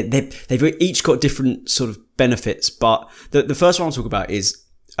they've each got different sort of benefits, but the first one I'll talk about is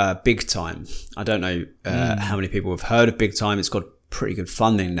Big Time. I don't know how many people have heard of Big Time. It's got pretty good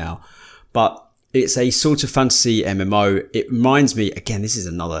funding now, but it's a sort of fantasy MMO. It reminds me, again, this is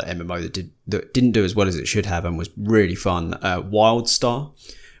another MMO that didn't do as well as it should have and was really fun. WildStar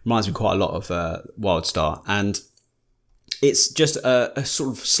reminds me quite a lot of WildStar, and it's just a sort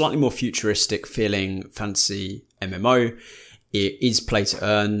of slightly more futuristic feeling fantasy MMO. It is play to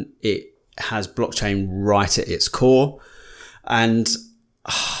earn. It has blockchain right at its core, and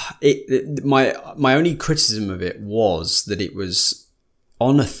my only criticism of it was that it was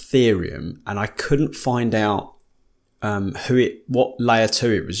on Ethereum, and I couldn't find out what layer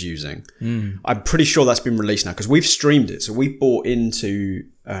 2 it was using. I'm pretty sure that's been released now because we've streamed it, so we bought into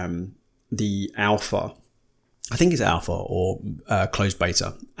the alpha I think it's alpha or closed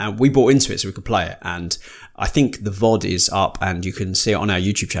beta, and we bought into it so we could play it. And I think the VOD is up, and you can see it on our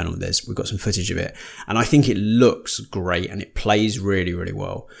YouTube channel. We've got some footage of it, and I think it looks great and it plays really, really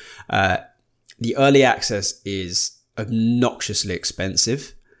well. The early access is obnoxiously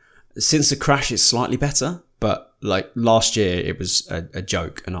expensive. Since the crash, it's slightly better, but like last year, it was a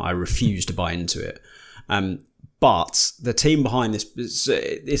joke, and I refused to buy into it. But the team behind this, it's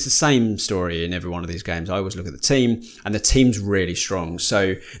the same story in every one of these games. I always look at the team, and the team's really strong.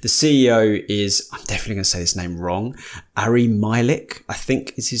 So the CEO is, I'm definitely going to say this name wrong, Ari Milik, I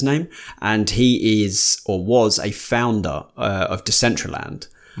think is his name. And he is, or was, a founder of Decentraland.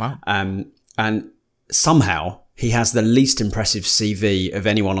 Wow. And somehow he has the least impressive CV of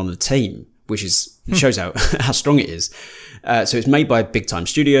anyone on the team, which shows how strong it is. So it's made by Big Time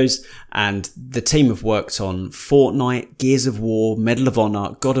Studios, and the team have worked on Fortnite, Gears of War, Medal of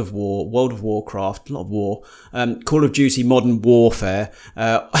Honor, God of War, World of Warcraft, a lot of war, Call of Duty Modern Warfare,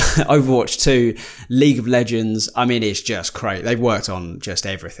 Overwatch 2, League of Legends. I mean, it's just great. They've worked on just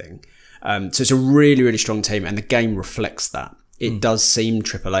everything. So it's a really, really strong team, and the game reflects that. It does seem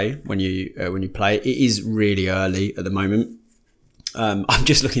AAA when you play it. It is really early at the moment. I'm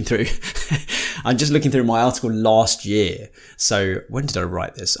just looking through my article last year. So when did I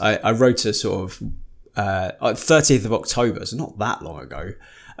write this? I wrote a sort of 30th of October, so not that long ago.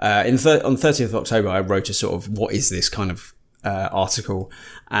 On 30th of October, I wrote a sort of what is this kind of article,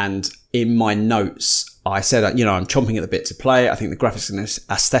 and in my notes I said, I'm chomping at the bit to play. I think the graphics and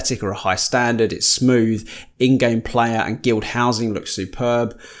aesthetic are a high standard. It's smooth. In-game player and guild housing looks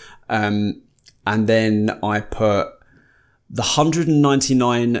superb. And then I put the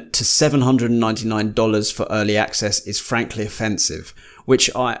 $199 to $799 for early access is frankly offensive, which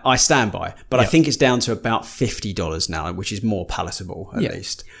I stand by. But I think it's down to about $50 now, which is more palatable at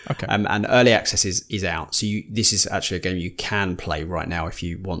least. Okay. And early access is out. So this is actually a game you can play right now if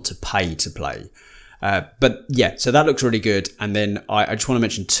you want to pay to play. But yeah, so that looks really good. And then I just want to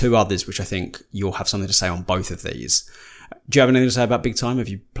mention two others, which I think you'll have something to say on both of these. Do you have anything to say about Big Time? Have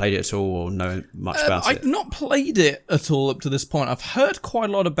you played it at all or know much about it? I've not played it at all up to this point. I've heard quite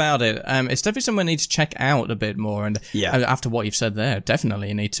a lot about it. It's definitely something I need to check out a bit more. And after what you've said there,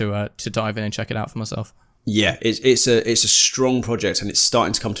 definitely need to dive in and check it out for myself. Yeah, it's a strong project, and it's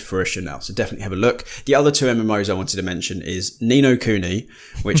starting to come to fruition now. So definitely have a look. The other two MMOs I wanted to mention is Ni no Kuni,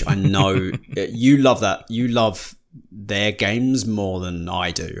 which I know you love that. You love their games more than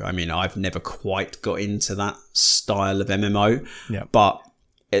I do. I mean, I've never quite got into that style of MMO, but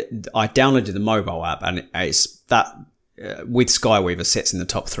I downloaded the mobile app, and it's that with Skyweaver sits in the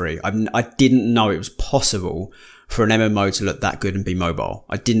top 3. I didn't know it was possible for an MMO to look that good and be mobile.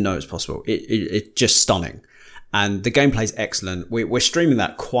 I didn't know it was possible. It's just stunning, and the gameplay is excellent. We're streaming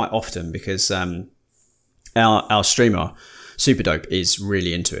that quite often because our streamer Super Dope is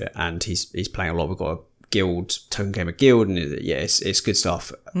really into it, and he's playing a lot. We've got a guild, Token Gamer Guild, and it's good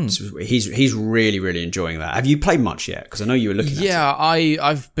stuff. So he's really, really enjoying that. Have you played much yet? Because I know you were looking at it. Yeah,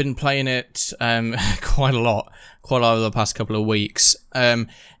 I've been playing it quite a lot over the past couple of weeks. I'm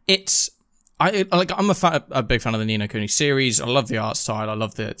a big fan of the Ni no Kuni series. I love the art style. I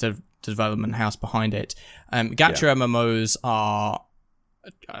love the development house behind it. Gacha MMOs are,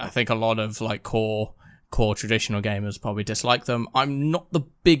 I think, a lot of like core traditional gamers probably dislike them. I'm not the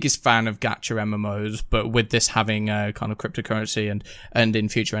biggest fan of gacha MMOs, but with this having a kind of cryptocurrency and in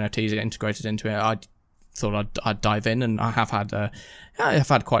future NFTs integrated into it, I thought I'd dive in, and I've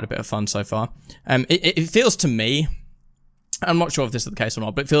had quite a bit of fun so far. It feels to me, I'm not sure if this is the case or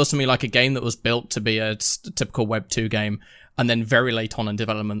not, but it feels to me like a game that was built to be a typical Web 2 game, and then very late on in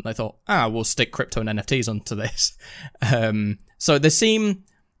development they thought, we'll stick crypto and NFTs onto this. So they seem,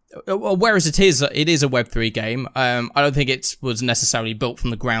 whereas it is a Web3 game, I don't think it was necessarily built from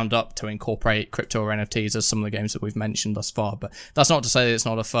the ground up to incorporate crypto or NFTs as some of the games that we've mentioned thus far. But that's not to say that it's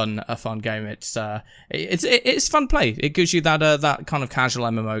not a fun game. It's fun play. It gives you that kind of casual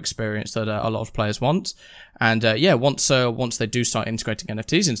MMO experience that a lot of players want. And once they do start integrating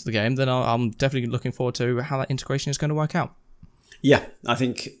NFTs into the game, then I'm definitely looking forward to how that integration is going to work out. Yeah, I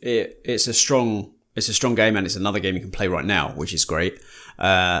think it's a strong game, and it's another game you can play right now, which is great.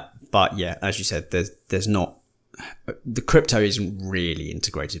 But yeah, as you said, there's not, the crypto isn't really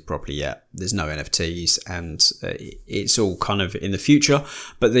integrated properly yet. There's no NFTs, and it's all kind of in the future.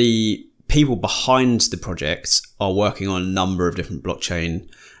 But the people behind the project are working on a number of different blockchain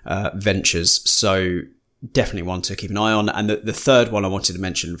ventures. So definitely one to keep an eye on. And the third one I wanted to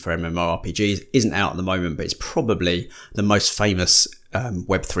mention for MMORPGs isn't out at the moment, but it's probably the most famous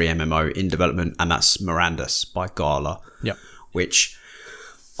Web3 MMO in development, and that's Mirandus by Gala. Yep. Which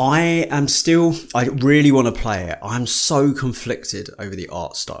I really want to play it. I'm so conflicted over the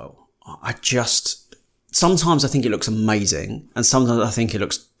art style. Sometimes I think it looks amazing and sometimes I think it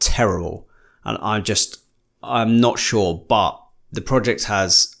looks terrible. And I'm not sure, but the project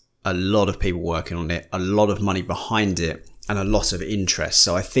has a lot of people working on it, a lot of money behind it and a lot of interest.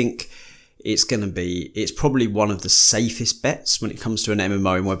 So I think it's probably one of the safest bets when it comes to an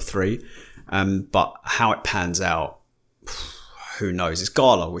MMO in Web3. But how it pans out, who knows? It's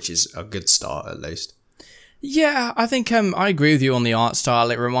Gala, which is a good start at least. Yeah, I think I agree with you on the art style.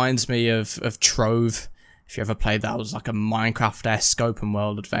 It reminds me of Trove. If you ever played that, it was like a Minecraft-esque open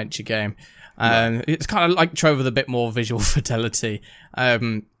world adventure game. It's kind of like Trove with a bit more visual fidelity. I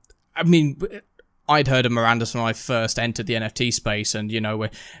mean, I'd heard of Miranda's when I first entered the NFT space, and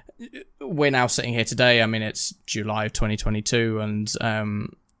we're now sitting here today. I mean, it's July of 2022, and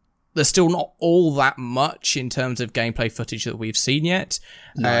there's still not all that much in terms of gameplay footage that we've seen yet.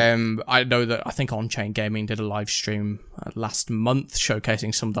 No. I know that I think On-Chain Gaming did a live stream last month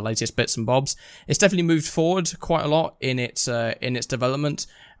showcasing some of the latest bits and bobs. It's definitely moved forward quite a lot in its development,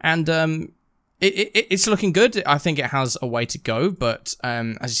 and it's looking good. I think it has a way to go, but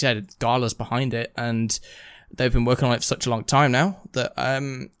as you said, Gala's behind it, and they've been working on it for such a long time now that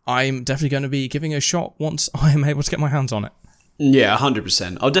I'm definitely going to be giving it a shot once I am able to get my hands on it. Yeah,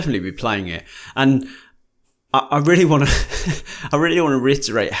 100%. I'll definitely be playing it, and I really want to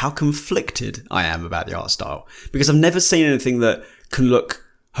reiterate how conflicted I am about the art style, because I've never seen anything that can look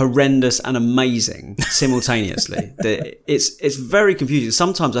horrendous and amazing simultaneously. It's very confusing.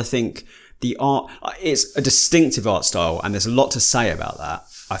 Sometimes I think the art, it's a distinctive art style, and there's a lot to say about that.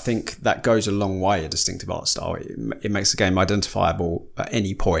 I think that goes a long way, a distinctive art style. It makes the game identifiable at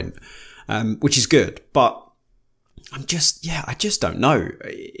any point, which is good, but I just don't know.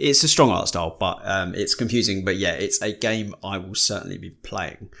 It's a strong art style, but it's confusing. But yeah, it's a game I will certainly be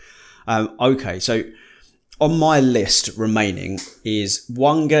playing. Okay, so on my list remaining is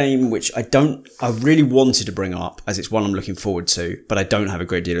one game which I really wanted to bring up as it's one I'm looking forward to, but I don't have a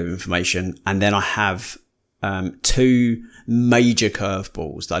great deal of information. And then I have two major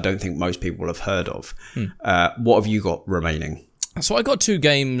curveballs that I don't think most people have heard of. What have you got remaining? So I got two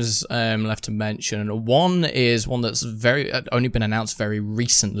games left to mention. One is one that's only been announced very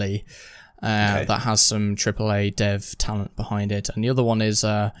recently, that has some AAA dev talent behind it, and the other one is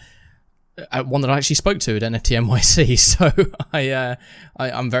one that I actually spoke to at NFT NYC. So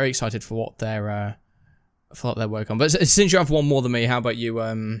I'm very excited for what they're working on. But since you have one more than me, how about you?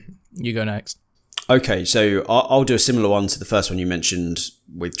 You go next. Okay, so I'll do a similar one to the first one you mentioned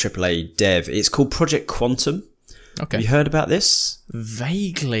with AAA dev. It's called Project Quantum. Okay. Have you heard about this?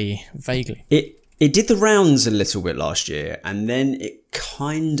 Vaguely. It did the rounds a little bit last year, and then it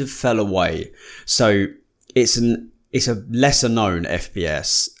kind of fell away. So it's a lesser known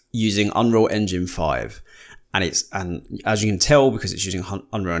FPS using Unreal Engine 5, and as you can tell, because it's using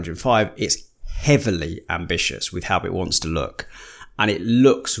Unreal Engine 5, it's heavily ambitious with how it wants to look, and it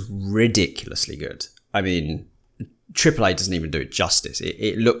looks ridiculously good. I mean, AAA doesn't even do it justice.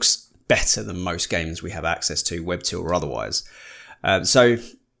 It looks better than most games we have access to, Web2 or otherwise. So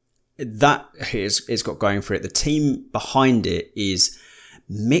that it's got going for it. The team behind it is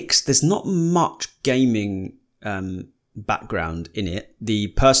mixed. There's not much gaming background in it. The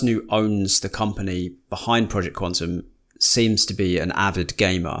person who owns the company behind Project Quantum seems to be an avid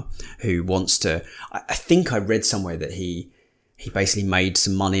gamer who wants to... I think I read somewhere that he basically made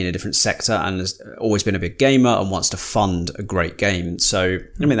some money in a different sector and has always been a big gamer and wants to fund a great game. So,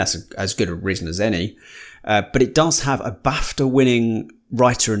 I mean, that's as good a reason as any. But it does have a BAFTA-winning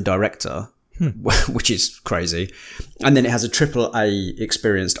writer and director, which is crazy. And then it has a AAA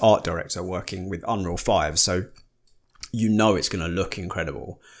experienced art director working with Unreal 5. So it's going to look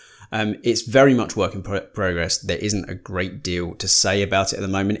incredible. It's very much work in progress. There isn't a great deal to say about it at the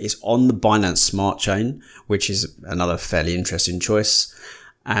moment. It's on the Binance Smart Chain, which is another fairly interesting choice.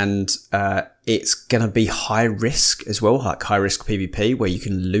 And it's going to be high risk as well, like high risk PvP, where you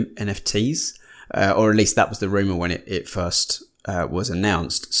can loot NFTs, or at least that was the rumor when it first was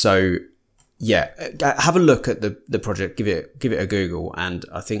announced. So yeah, have a look at the project, give it a Google, and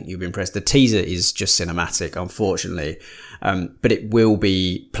I think you'll be impressed. The teaser is just cinematic, unfortunately, but it will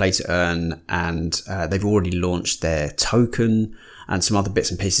be play to earn, and they've already launched their token and some other bits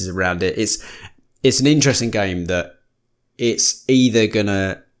and pieces around it. It's an interesting game that it's either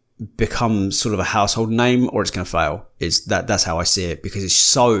gonna become sort of a household name or it's gonna fail. That's how I see it, because it's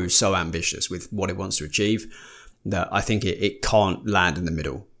so ambitious with what it wants to achieve that I think it can't land in the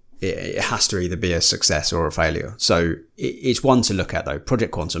middle. It has to either be a success or a failure. So it's one to look at, though.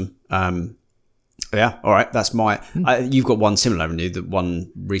 Project Quantum. Yeah, all right. That's my. You've got one similar, haven't you? The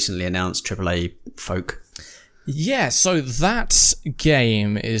one recently announced AAA folk. Yeah, so that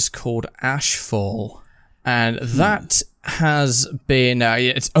game is called Ashfall, and that has been,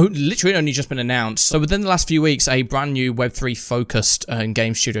 it's literally only just been announced. So within the last few weeks, a brand new Web3 focused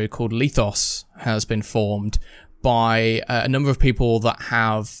game studio called Lethos has been formed by a number of people that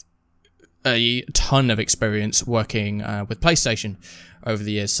have a ton of experience working with PlayStation over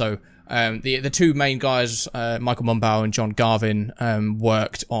the years. So the two main guys, Michael Mumbauer and John Garvin,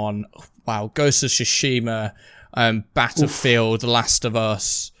 worked on Ghost of Tsushima, Battlefield, The Last of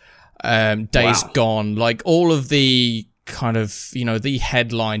Us, Days Gone, like all of the kind of, the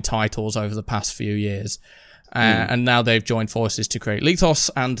headline titles over the past few years. And now they've joined forces to create Lethos,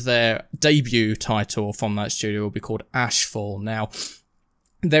 and their debut title from that studio will be called Ashfall. Now,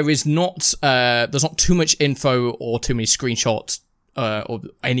 there's not too much info or too many screenshots or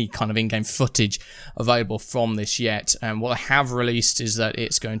any kind of in-game footage available from this yet. And what I have released is that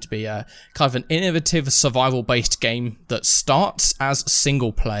it's going to be a kind of an innovative survival-based game that starts as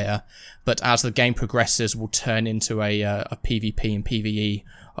single player, but as the game progresses will turn into a PvP and PvE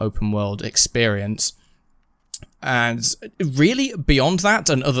open world experience. And really, beyond that,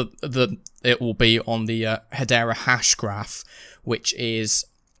 and it will be on the Hedera hash graph, which is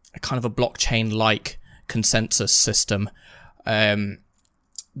a kind of a blockchain-like consensus system.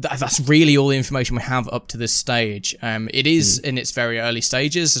 That's really all the information we have up to this stage. It is in its very early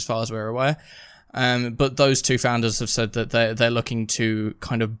stages, as far as we're aware. But those two founders have said that they're looking to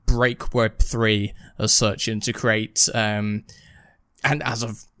kind of break Web3 as such, and to create, and as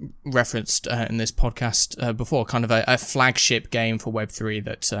I've referenced in this podcast before, kind of a flagship game for Web3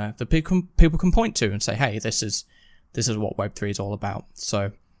 that the people can point to and say, hey, this is what Web3 is all about.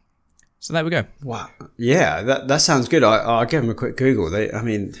 So there we go. Wow. Yeah, that sounds good. I'll give them a quick Google.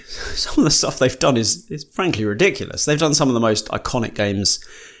 Some of the stuff they've done is frankly ridiculous. They've done some of the most iconic games.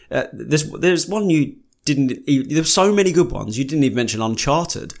 There's one you didn't. There's so many good ones. You didn't even mention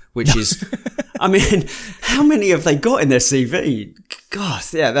Uncharted, which is. How many have they got in their CV? God,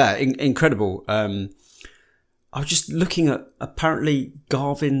 yeah, they're incredible. I was just looking at. Apparently,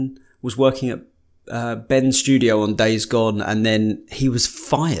 Garvin was working at Ben's studio on Days Gone, and then he was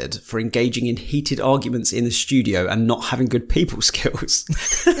fired for engaging in heated arguments in the studio and not having good people skills.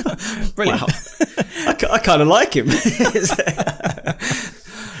 Brilliant. Wow. I kind of like him.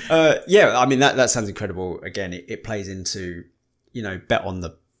 Yeah, that sounds incredible. Again, it plays into, bet on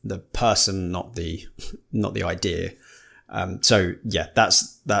the person, not the idea. So yeah, that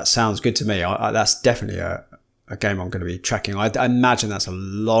sounds good to me. That's definitely a game I'm going to be tracking. I imagine that's a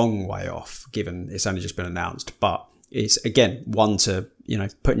long way off, given it's only just been announced. But it's, again, one to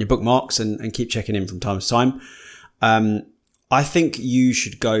put in your bookmarks and keep checking in from time to time. I think you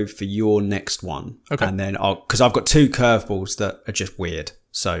should go for your next one. Okay. And then because I've got two curveballs that are just weird.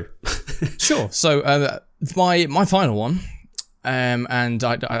 So sure. So my final one, and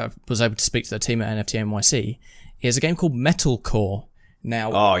I was able to speak to the team at NFT NYC, is a game called Metalcore.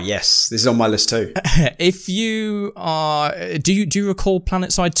 Now, oh yes, this is on my list too. If you are, do you recall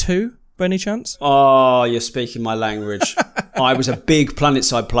PlanetSide 2 by any chance? Oh, you're speaking my language. I was a big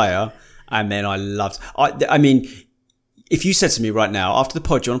PlanetSide player, and then I loved. If you said to me right now after the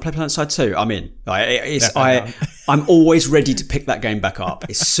pod, do you want to play PlanetSide 2? I'm in. I'm always ready to pick that game back up.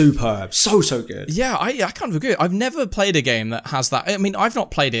 It's superb, so good. Yeah, I kind of agree. I've never played a game that has that. I've not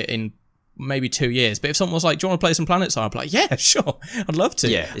played it in maybe 2 years, but if someone was like, do you want to play some PlanetSide? I'd be like, yeah, sure, I'd love to.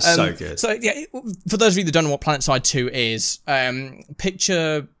 Yeah, it's so good. So yeah, for those of you that don't know what PlanetSide 2 is,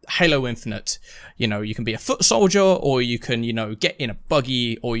 picture Halo Infinite. You can be a foot soldier, or you can, get in a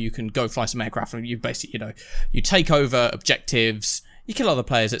buggy, or you can go fly some aircraft, and you basically, you take over objectives, you kill other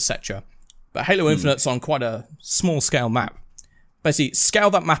players, etc. But Halo Infinite's on quite a small scale map. Basically,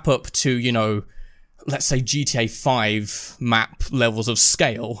 scale that map up to, let's say GTA 5 map levels of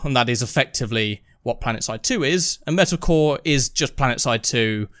scale, and that is effectively what PlanetSide 2 is, and Metalcore is just PlanetSide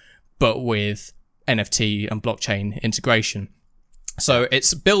 2, but with NFT and blockchain integration. So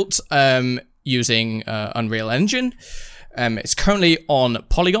it's built using Unreal Engine. It's currently on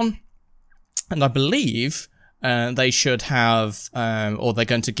Polygon, and I believe they should have, or they're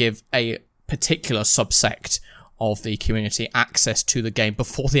going to give a particular subsect of the community access to the game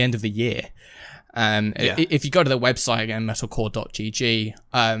before the end of the year. If you go to their website again, metalcore.gg,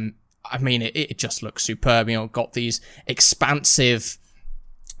 it just looks superb. Got these expansive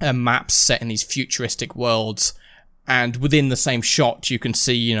maps set in these futuristic worlds, and within the same shot, you can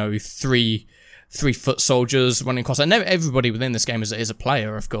see, 3 foot soldiers running across. And everybody within this game is a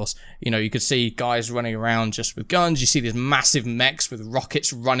player, of course. You could see guys running around just with guns. You see these massive mechs with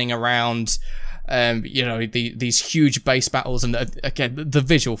rockets running around. These huge base battles, and again, the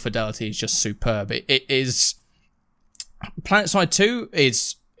visual fidelity is just superb. It is. PlanetSide 2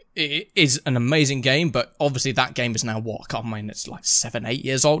 is an amazing game, but obviously that game is now it's like 7-8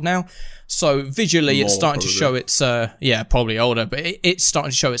 years old now. So visually, it's starting to show its probably older, but it's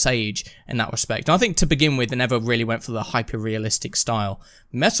starting to show its age in that respect. And I think to begin with, they never really went for the hyper realistic style.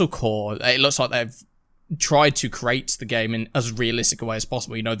 Metalcore, it looks like they've tried to create the game in as realistic a way as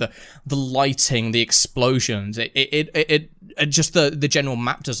possible. The lighting, the explosions, it just the general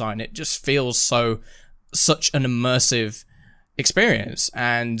map design. It just feels such an immersive experience.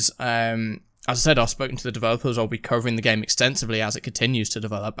 And as I said, I've spoken to the developers. I'll be covering the game extensively as it continues to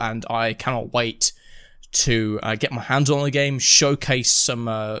develop, and I cannot wait to get my hands on the game, showcase some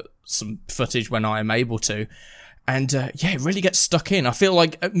footage when I am able to. And it really gets stuck in. I feel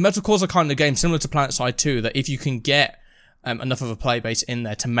like Metalcore's a kind of game similar to PlanetSide 2 that if you can get enough of a play base in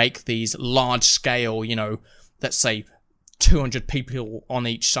there to make these large scale, let's say 200 people on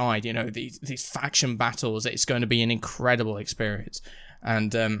each side, these faction battles, it's going to be an incredible experience.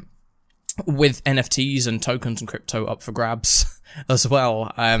 And with NFTs and tokens and crypto up for grabs as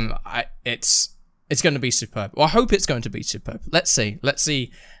well, it's going to be superb. Well, I hope it's going to be superb. Let's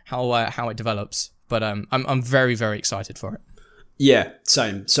see how it develops. But I'm very, very excited for it. Yeah,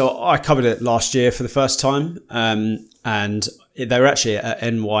 same. So I covered it last year for the first time, and they were actually at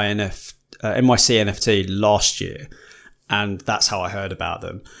NYC NFT last year, and that's how I heard about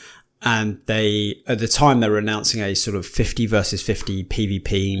them. And they, at the time, they were announcing a sort of 50 versus 50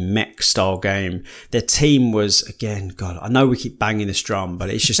 PvP mech style game. Their team was, again, God, I know we keep banging this drum, but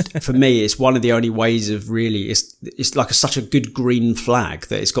it's just, for me, it's one of the only ways of really, it's like such a good green flag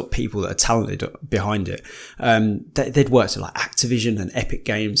that it's got people that are talented behind it. They'd worked at like Activision and Epic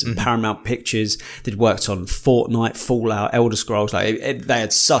Games and Paramount Pictures. They'd worked on Fortnite, Fallout, Elder Scrolls. They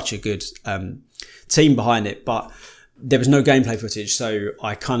had such a good team behind it, but there was no gameplay footage, so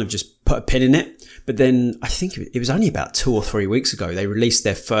I kind of just put a pin in it. But then I think it was only about 2 or 3 weeks ago, they released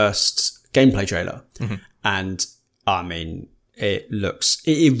their first gameplay trailer. And I mean, it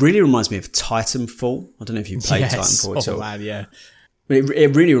really reminds me of Titanfall. I don't know if you played Titanfall at all. Man, yeah. But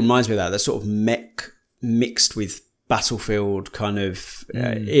it really reminds me of that sort of mech mixed with Battlefield kind of,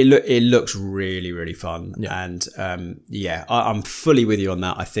 it looks really, really fun. Yeah. And I'm fully with you on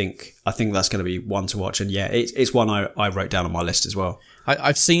that. I think that's going to be one to watch. And it's one I wrote down on my list as well.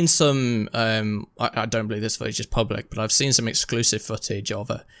 I've seen some, I don't believe this footage is public, but I've seen some exclusive footage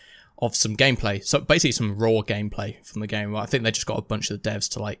of some gameplay. So basically some raw gameplay from the game. I think they just got a bunch of the devs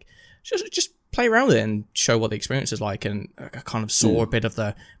to like, just play around with it and show what the experience is like. And I kind of saw a bit of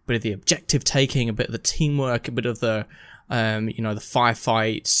the objective taking, a bit of the teamwork, a bit of the the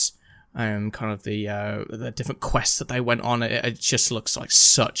firefights, kind of the different quests that they went on. It just looks like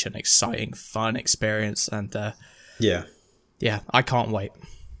such an exciting, fun experience. And I can't wait.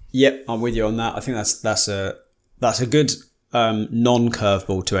 Yep, I'm with you on that. I think that's a good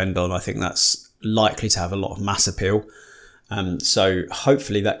non-curveball to end on. I think that's likely to have a lot of mass appeal. So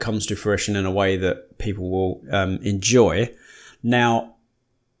hopefully that comes to fruition in a way that people will enjoy. Now,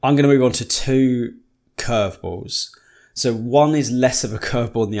 I'm going to move on to 2 curveballs. So one is less of a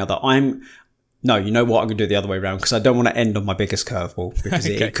curveball than the other. No, you know what? I'm going to do it the other way around because I don't want to end on my biggest curveball because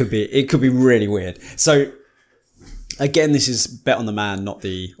okay. it could be really weird. So again, this is bet on the man, not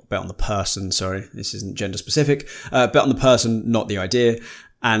the bet on the person. Sorry, this isn't gender specific. Bet on the person, not the idea.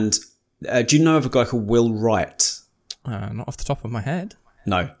 And do you know of a guy called Will Wright? Not off the top of my head.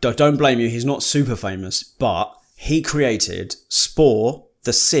 No, don't blame you. He's not super famous, but he created Spore,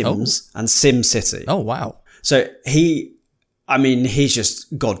 The Sims, and SimCity. Oh, wow. So he's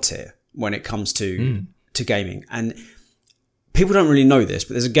just god tier when it comes to gaming. And people don't really know this,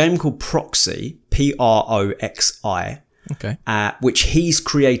 but there's a game called Proxy, Proxi, okay, which he's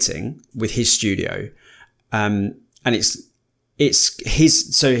creating with his studio. And he's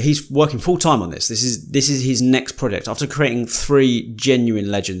working full time on this. This is his next project. After creating 3 genuine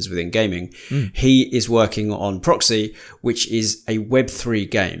legends within gaming, he is working on Proxy, which is a Web3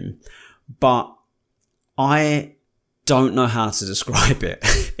 game. But I don't know how to describe it.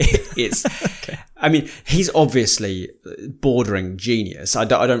 It's, okay. I mean, he's obviously bordering genius. I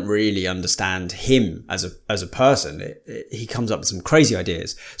don't really understand him as a person. He comes up with some crazy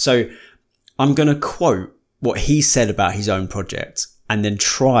ideas. So I'm going to quote what he said about his own project and then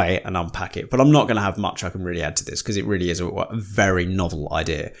try and unpack it. But I'm not going to have much I can really add to this because it really is a very novel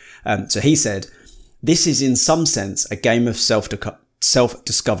idea. So he said, "This is in some sense a game of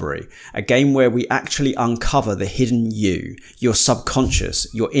self-discovery, a game where we actually uncover the hidden you, your subconscious,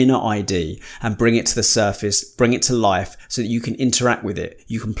 your inner ID, and bring it to the surface, bring it to life so that you can interact with it,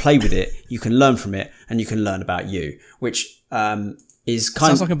 you can play with it, you can learn from it, and you can learn about you, which is kind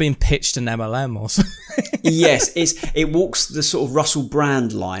Sounds like I'm being pitched an MLM or something. Yes, it walks the sort of Russell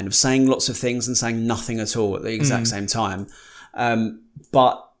Brand line of saying lots of things and saying nothing at all at the exact same time.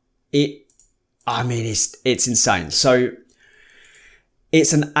 But it's insane. So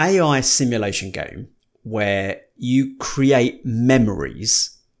it's an AI simulation game where you create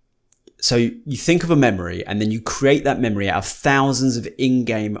memories. So you think of a memory and then you create that memory out of thousands of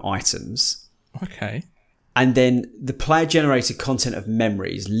in-game items. Okay. And then the player-generated content of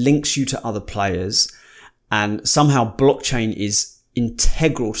memories links you to other players, and somehow blockchain is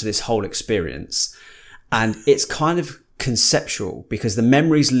integral to this whole experience. And it's kind of conceptual because the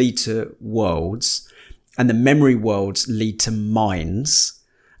memories lead to worlds, and the memory worlds lead to minds,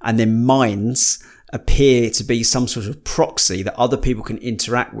 and then minds appear to be some sort of proxy that other people can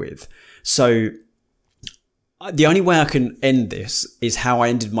interact with. So the only way I can end this is how I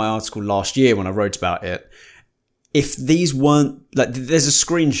ended my article last year when I wrote about it. If these weren't, like, there's a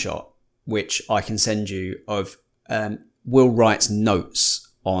screenshot which I can send you of Will Wright's notes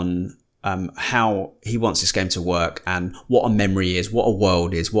on how he wants this game to work and what a memory is, what a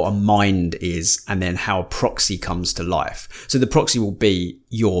world is, what a mind is, and then how a proxy comes to life. So the proxy will be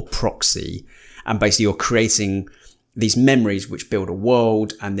your proxy, and basically you're creating these memories which build a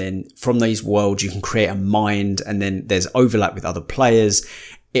world, and then from these worlds you can create a mind, and then there's overlap with other players.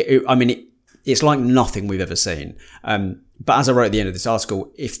 It's like nothing we've ever seen. But as I wrote at the end of this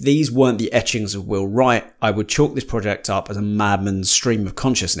article, if these weren't the etchings of Will Wright, I would chalk this project up as a madman's stream of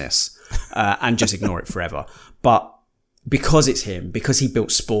consciousness and just ignore it forever. But because it's him, because he built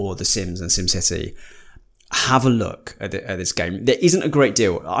Spore, The Sims and SimCity, have a look at this game. There isn't a great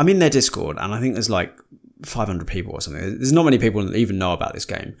deal. I'm in their Discord and I think there's like 500 people or something. There's not many people that even know about this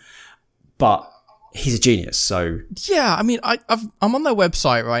game. But he's a genius, so... Yeah, I mean, I'm on their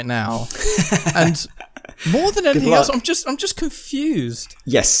website right now, and more than anything else, I'm just confused.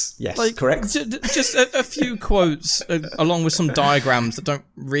 Yes, like, correct. Just a few quotes along with some diagrams that don't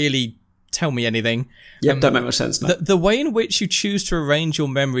really tell me anything. Yep, don't make much sense. No. The way in which you choose to arrange your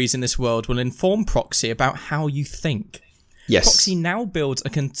memories in this world will inform Proxy about how you think. Yes. Proxy now builds a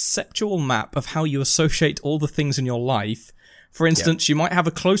conceptual map of how you associate all the things in your life. For instance, you might have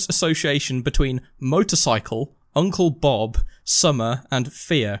a close association between motorcycle, Uncle Bob, summer, and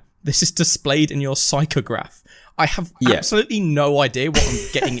fear. This is displayed in your psychograph. I have absolutely no idea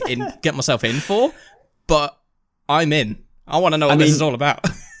what I'm get myself in for, but I'm in. I want to know what this is all about.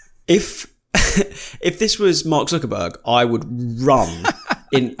 If this was Mark Zuckerberg, I would run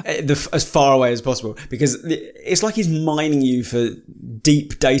as far away as possible, because it's like he's mining you for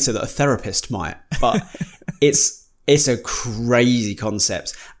deep data that a therapist might. But it's a crazy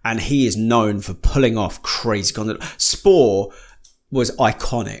concept, and he is known for pulling off crazy concept. Spore was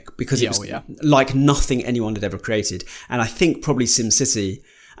iconic because it was like nothing anyone had ever created. And I think probably SimCity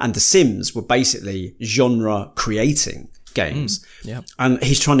and The Sims were basically genre creating games. And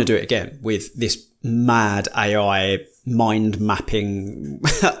he's trying to do it again with this mad AI mind mapping.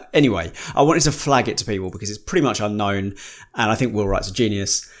 Anyway, I wanted to flag it to people because it's pretty much unknown, and I think Will Wright's a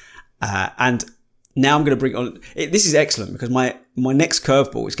genius. And now I'm going to bring on... This is excellent because my next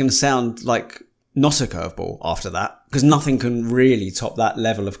curveball is going to sound like not a curveball after that, because nothing can really top that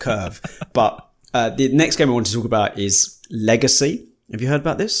level of curve. But the next game I want to talk about is Legacy. Have you heard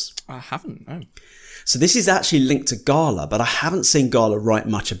about this? I haven't, no. So this is actually linked to Gala, but I haven't seen Gala write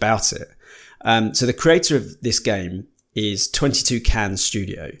much about it. So the creator of this game is 22 Can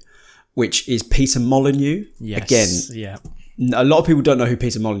Studio, which is Peter Molyneux. Yes, again, a lot of people don't know who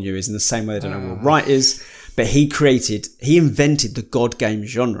Peter Molyneux is in the same way they don't know who Will Wright is, but he invented the God game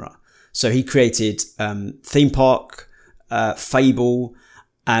genre. So he created Theme Park, Fable,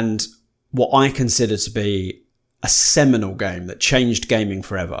 and what I consider to be a seminal game that changed gaming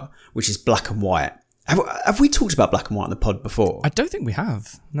forever, which is Black and White. Have we talked about Black and White on the pod before? I don't think we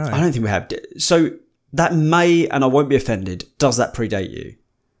have. No. I don't think we have. So that may, and I won't be offended, does that predate you?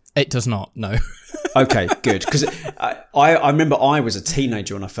 It does not, no. Okay, good. Because I remember I was a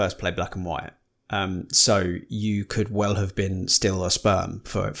teenager when I first played Black and White. So you could well have been still a sperm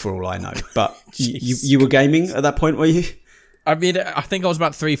for all I know. But you were gaming at that point, were you? I mean, I think I was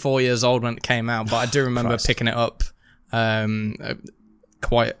about 3-4 years old when it came out, but I do remember picking it up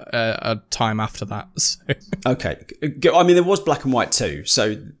quite a time after that. So. Okay. I mean, there was Black and White 2,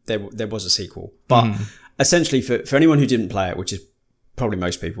 so there was a sequel. But essentially, for anyone who didn't play it, which is probably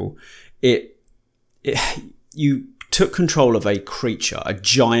most people, you took control of a creature, a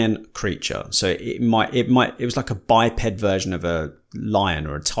giant creature. So it was like a biped version of a lion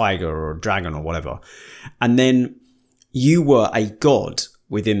or a tiger or a dragon or whatever. And then you were a god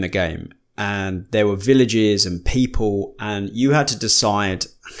within the game, and there were villages and people, and you had to decide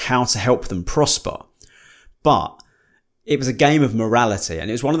how to help them prosper. But it was a game of morality, and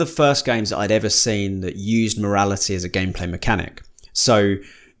it was one of the first games that I'd ever seen that used morality as a gameplay mechanic. So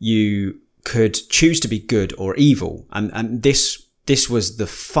you could choose to be good or evil, and this was the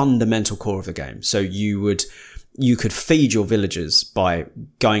fundamental core of the game. So you could feed your villagers by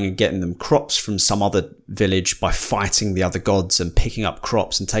going and getting them crops from some other village, by fighting the other gods and picking up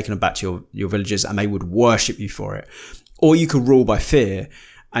crops and taking them back to your villagers, and they would worship you for it. Or you could rule by fear,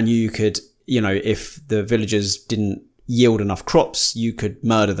 and you could, if the villagers didn't yield enough crops, you could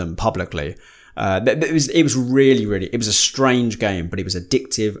murder them publicly. It was really, really, it was a strange game, but it was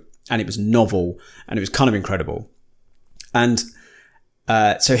addictive, and it was novel, and it was kind of incredible. And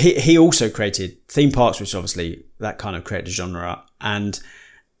so he also created theme parks, which obviously that kind of created a genre. And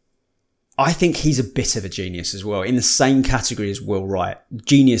I think he's a bit of a genius as well, in the same category as Will Wright,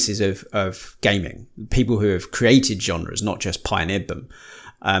 geniuses of gaming, people who have created genres, not just pioneered them.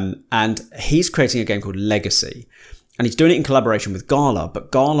 And he's creating a game called Legacy. And he's doing it in collaboration with Gala, but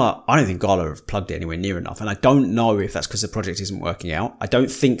I don't think Gala have plugged it anywhere near enough. And I don't know if that's because the project isn't working out. I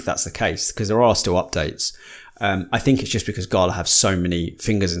don't think that's the case, because there are still updates. I think it's just because Gala have so many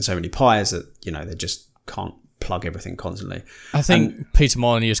fingers and so many pies that, they just can't plug everything constantly. I think Peter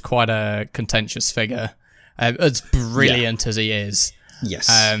Molyneux is quite a contentious figure. As brilliant as he is. Yes.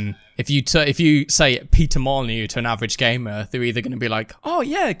 If you say Peter Molyneux to an average gamer, they're either going to be like, "Oh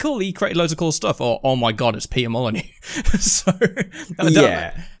yeah, cool, he created loads of cool stuff," or "Oh my god, it's Peter Molyneux." So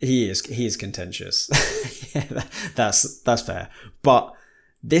he is contentious. Yeah, that's fair. But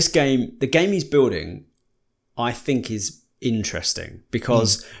this game, the game he's building, I think is interesting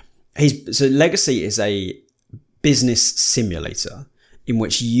because so Legacy is a business simulator in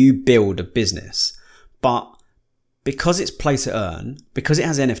which you build a business, but because it's play to earn, because it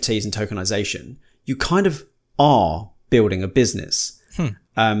has NFTs and tokenization, you kind of are building a business.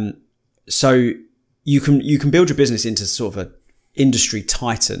 So you can build your business into sort of an industry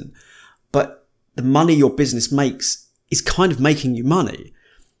titan, but the money your business makes is kind of making you money.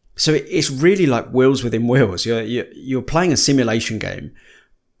 So it's really like wheels within wheels. You're playing a simulation game,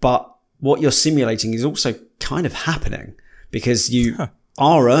 but what you're simulating is also kind of happening because you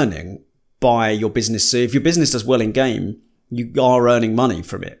are earning by your business. So if your business does well in game, you are earning money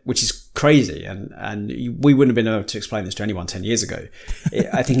from it, which is crazy. And we wouldn't have been able to explain this to anyone 10 years ago.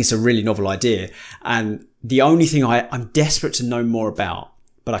 I think it's a really novel idea. And the only thing I'm desperate to know more about,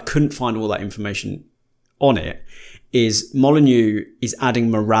 but I couldn't find all that information on it, is Molyneux is adding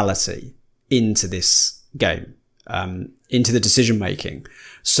morality into this game, into the decision making.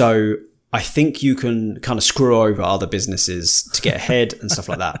 So I think you can kind of screw over other businesses to get ahead and stuff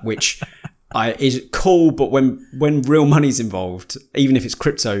like that, which is cool. But when real money's involved, even if it's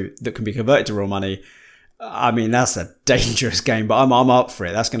crypto that can be converted to real money, I mean, that's a dangerous game, but I'm up for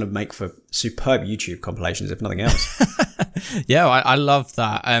it. That's going to make for superb YouTube compilations, if nothing else. Yeah, I love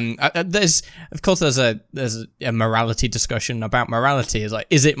that. There's a morality discussion about morality. Is like,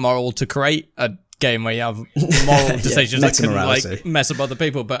 is it moral to create a game where you have moral decisions that can like mess up other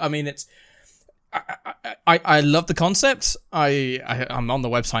people? But I mean, it's. I love the concept. I'm on the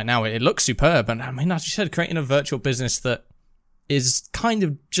website now. It looks superb, and I mean, as you said, creating a virtual business that is kind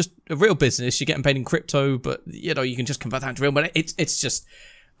of just a real business. You're getting paid in crypto, but you can just convert that into real. But it's just,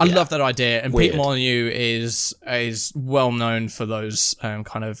 I love that idea. And weird. Peter Molyneux is well known for those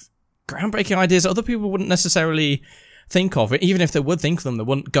kind of groundbreaking ideas other people wouldn't necessarily think of. Even if they would think of them, they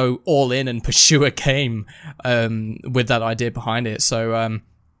wouldn't go all in and pursue a game with that idea behind it.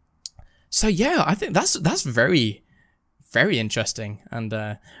 So yeah, I think that's very, very interesting. And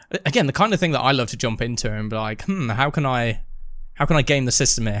again, the kind of thing that I love to jump into and be like, how can I game the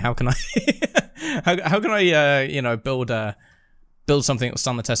system here? How can I how can I build something that will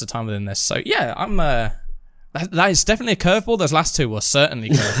stand the test of time within this? So yeah, I'm that is definitely a curveball. Those last two were certainly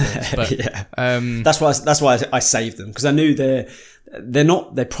curveballs, but yeah. That's why I saved them, because I knew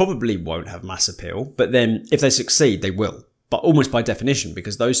they probably won't have mass appeal, but then if they succeed, they will. But almost by definition,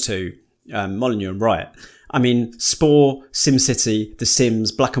 because those two, Molyneux and Wright, I mean, Spore, SimCity, The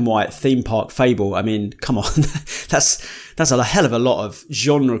Sims, Black and White, Theme Park, Fable. I mean, come on, that's a hell of a lot of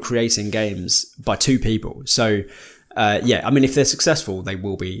genre creating games by two people. So yeah, I mean, if they're successful, they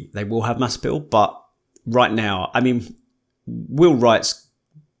will have mass appeal. But right now, I mean, Will Wright's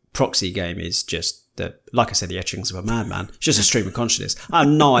proxy game is just like I said, the etchings of a madman. It's just a stream of consciousness. I have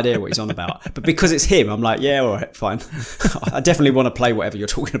no idea what he's on about. But because it's him, I'm like, yeah, all right, fine. I definitely want to play whatever you're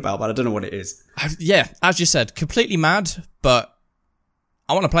talking about, but I don't know what it is. Yeah, as you said, completely mad, but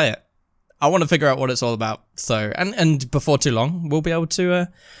I want to play it. I want to figure out what it's all about. So, and before too long, we'll be able to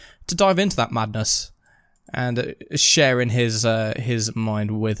dive into that madness and share in his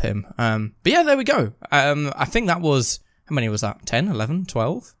mind with him. But yeah, there we go. I think that was, how many was that? 10, 11,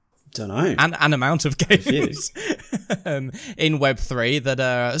 12? Don't know. An amount of games in Web3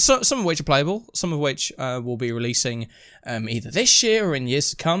 that some of which are playable, some of which will be releasing either this year or in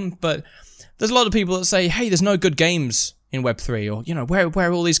years to come. But there's a lot of people that say, hey, there's no good games in Web3, or, you know, where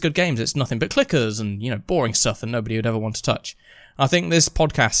are all these good games? It's nothing but clickers and, you know, boring stuff that nobody would ever want to touch. I think this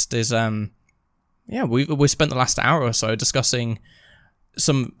podcast is, we spent the last hour or so discussing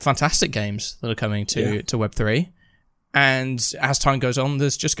some fantastic games that are coming to Web3. And as time goes on,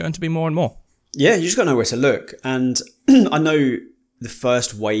 there's just going to be more and more. Yeah, you just got to know where to look. And I know the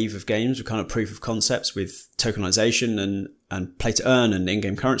first wave of games were kind of proof of concepts with tokenization and play to earn and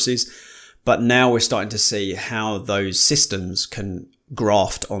in-game currencies. But now we're starting to see how those systems can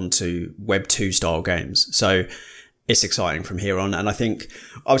graft onto Web 2 style games. So it's exciting from here on. And I think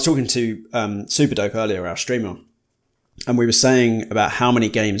I was talking to Superdope earlier, our streamer, and we were saying about how many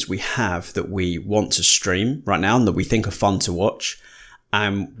games we have that we want to stream right now and that we think are fun to watch.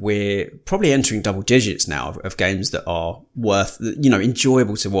 And we're probably entering double digits now of games that are worth, you know,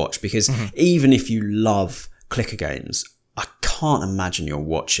 enjoyable to watch. Because even if you love clicker games, I can't imagine you're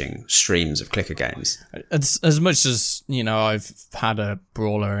watching streams of clicker games. As much as, you know, I've had a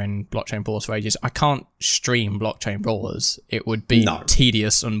brawler in Blockchain Brawlers for ages, I can't stream Blockchain Brawlers. It would be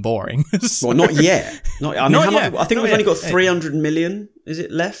tedious and boring. So, well, not yet. I think we've only got 300 million, is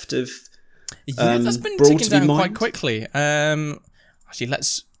it, left of that's been ticking down quite quickly. Actually,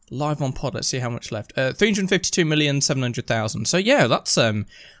 let's live on pod. Let's see how much left. 352,700,000. So yeah, that's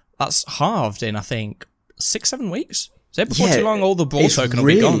halved in, I think, 6-7 weeks. So before too long, all the brawl token will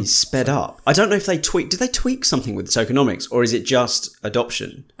be gone. It's really sped up. I don't know if they tweaked. Did they tweak something with tokenomics, or is it just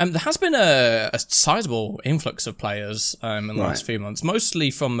adoption? There has been a sizable influx of players in the last few months,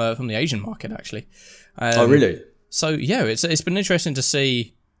 mostly from the Asian market, actually. Oh, really? So yeah, it's been interesting to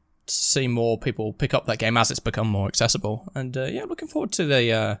see more people pick up that game as it's become more accessible. And looking forward to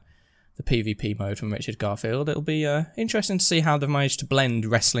the PvP mode from Richard Garfield. It'll be interesting to see how they've managed to blend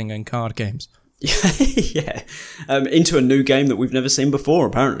wrestling and card games. Yeah, into a new game that we've never seen before,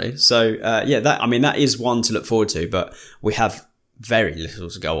 apparently. So that is one to look forward to, but we have very little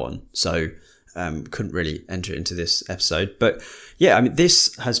to go on, so couldn't really enter into this episode. But yeah, I mean,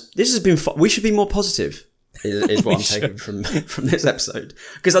 this has been fun. We should be more positive, is what I'm taking from this episode,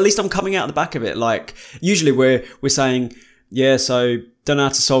 because at least I'm coming out the back of it. Like, usually we're saying, yeah, so don't know how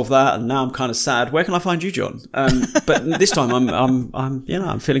to solve that, and now I'm kind of sad. Where can I find you, John? But this time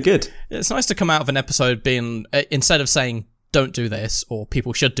I'm feeling good. It's nice to come out of an episode being, instead of saying don't do this or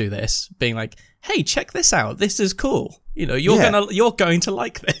people should do this, being like, hey, check this out. This is cool. You know, you're going to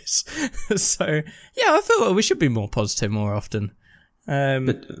like this. So yeah, I feel like we should be more positive more often.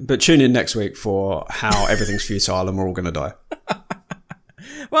 But tune in next week for how everything's futile and we're all going to die.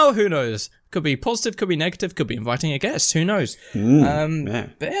 Well, who knows? Could be positive, could be negative, could be inviting a guest. Who knows?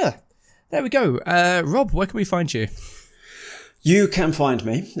 But yeah, there we go. Rob, where can we find you? You can find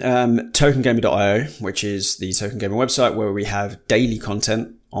me, tokengamer.io, which is the Token Gamer website where we have daily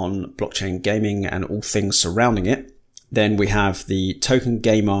content on blockchain gaming and all things surrounding it. Then we have the Token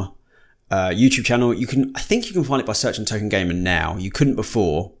Gamer YouTube channel. I think you can find it by searching Token Gamer now. You couldn't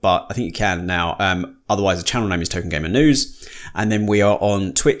before, but I think you can now. Otherwise, the channel name is Token Gamer News. And then we are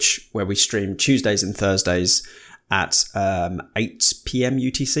on Twitch, where we stream Tuesdays and Thursdays at 8 p.m.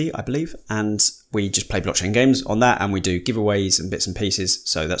 UTC, I believe. And we just play blockchain games on that, and we do giveaways and bits and pieces.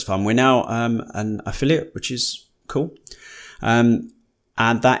 So that's fun. We're now an affiliate, which is cool. And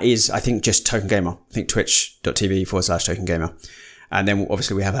that is, I think, just Token Gamer. I think twitch.tv/Token Gamer. And then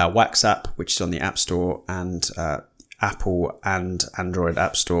obviously we have our Wax app, which is on the App Store and Apple and Android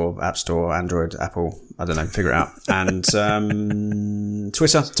App Store, Android, Apple, I don't know, figure it out. And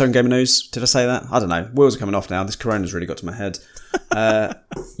Twitter, Token Gamer News. Did I say that? I don't know. Wheels are coming off now. This corona's really got to my head.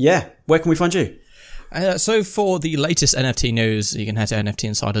 Yeah, where can we find you? So for the latest NFT news, you can head to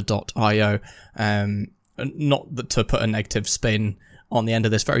nftinsider.io. Not to put a negative spin on the end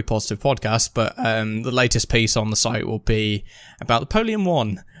of this very positive podcast, but the latest piece on the site will be about the Polium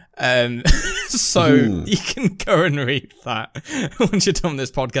 1. So you can go and read that once you're done with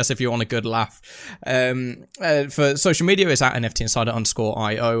this podcast if you want a good laugh. For social media, it's at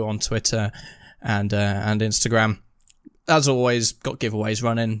nftinsider_io on Twitter and Instagram. As always, got giveaways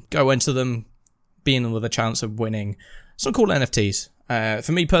running. Go into them. being with a chance of winning some cool NFTs.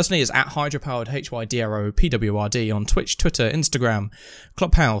 For me personally, it's at Hydropowered, HYDROPWRD on Twitch, Twitter, Instagram,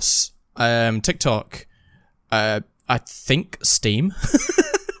 Clubhouse, TikTok, I think Steam.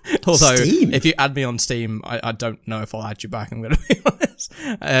 Although, Steam? if you add me on Steam, I don't know if I'll add you back, I'm going to be honest.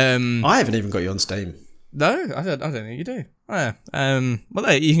 I haven't even got you on Steam. No, I don't think you do. Oh, yeah.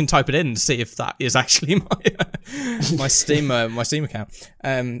 Well, you can type it in and see if that is actually my Steam account.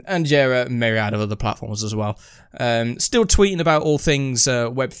 And yeah, myriad of other platforms as well. Still tweeting about all things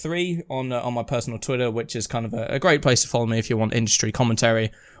Web3 on my personal Twitter, which is kind of a great place to follow me if you want industry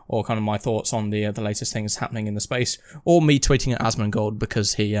commentary or kind of my thoughts on the latest things happening in the space, or me tweeting at Asmongold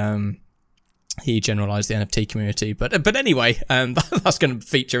because he generalized the NFT community. But anyway, that's going to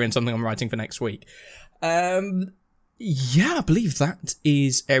feature in something I'm writing for next week. Yeah, I believe that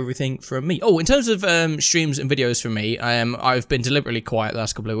is everything from me. Oh, in terms of streams and videos from me, I've been deliberately quiet the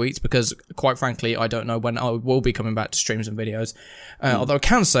last couple of weeks because, quite frankly, I don't know when I will be coming back to streams and videos. Although I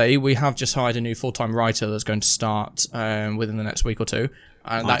can say we have just hired a new full-time writer that's going to start within the next week or two.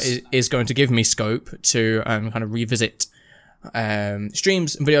 And nice. That is going to give me scope to kind of revisit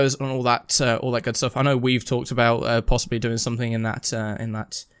streams and videos and all that good stuff. I know we've talked about possibly doing something in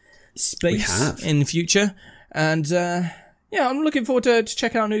that space in the future. And yeah, I'm looking forward to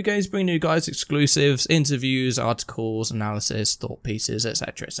check out new games, bring new guys, exclusives, interviews, articles, analysis, thought pieces,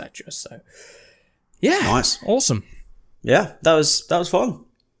 etc., etc. So yeah, nice, awesome. Yeah, that was fun.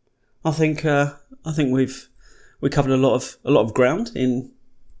 I think we covered a lot of ground in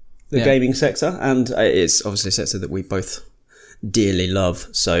the gaming sector, and it's obviously a sector that we both dearly love,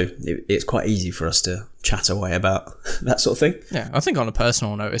 so it's quite easy for us to chat away about that sort of thing. Yeah, I think on a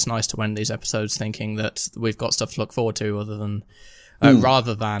personal note, it's nice to end these episodes thinking that we've got stuff to look forward to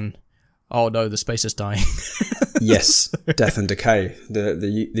rather than, oh no, the space is dying. Yes, death and decay,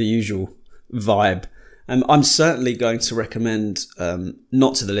 the usual vibe. I'm certainly going to recommend,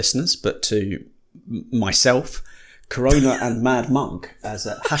 not to the listeners, but to myself, Corona and Mad Monk as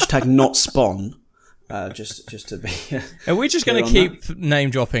a hashtag not spawn. Just to be. Are we just going to keep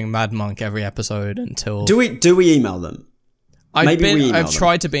name dropping Mad Monk every episode until? Do we email them? I've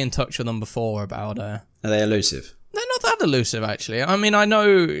tried to be in touch with them before about. Are they elusive? They're not that elusive, actually. I mean, I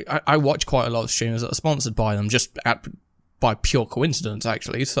know I watch quite a lot of streamers that are sponsored by them just by pure coincidence,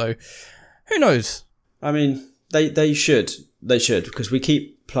 actually. So who knows? I mean, they should because we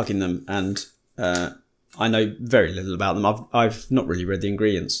keep plugging them, and I know very little about them. I've not really read the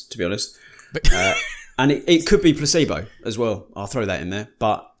ingredients, to be honest. And it could be placebo as well. I'll throw that in there.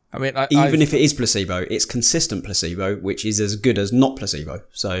 But I mean, if it is placebo, it's consistent placebo, which is as good as not placebo.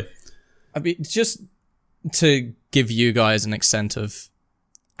 So, I mean, just to give you guys an extent of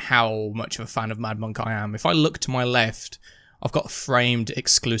how much of a fan of Mad Monk I am, if I look to my left, I've got a framed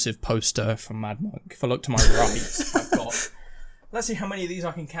exclusive poster from Mad Monk. If I look to my right, I've got... Let's see how many of these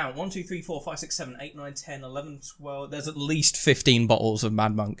I can count. 1, 2, 3, 4, 5, 6, 7, 8, 9, 10, 11, 12. There's at least 15 bottles of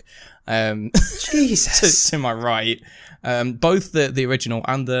Mad Monk. Jesus. to my right. Both the original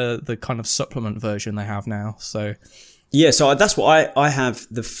and the kind of supplement version they have now. So yeah, so that's what I have.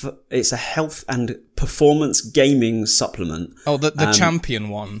 It's a health and performance gaming supplement. Oh, the champion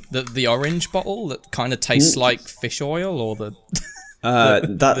one. The orange bottle that kind of tastes like fish oil, or the...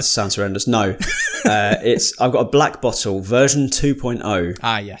 that sounds horrendous. No, I've got a black bottle, version 2.0.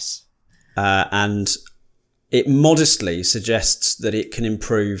 Ah, yes. And it modestly suggests that it can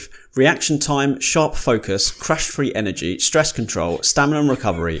improve reaction time, sharp focus, crash-free energy, stress control, stamina and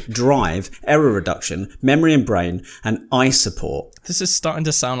recovery, drive, error reduction, memory and brain, and eye support. This is starting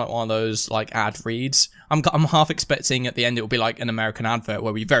to sound like one of those like ad reads. I'm half expecting at the end it will be like an American advert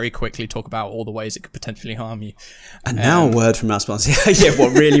where we very quickly talk about all the ways it could potentially harm you. And now a word from our sponsor. Yeah, well,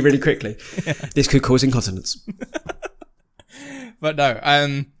 really, really quickly. Yeah. This could cause incontinence. But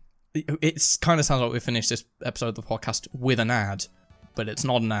no, it's kind of sounds like we finished this episode of the podcast with an ad, but it's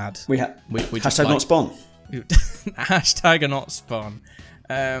not an ad. We just hashtag not spawn. Hashtag not spawn.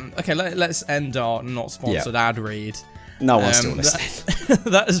 Okay, let's end our not sponsored ad read. No one's still listening.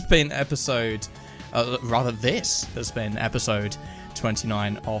 That has been episode... this has been episode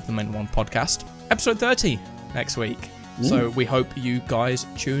 29 of the Mint One podcast. Episode 30 next week. So we hope you guys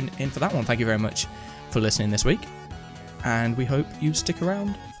tune in for that one. Thank you very much for listening this week. And we hope you stick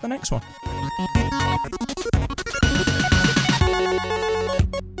around for the next one.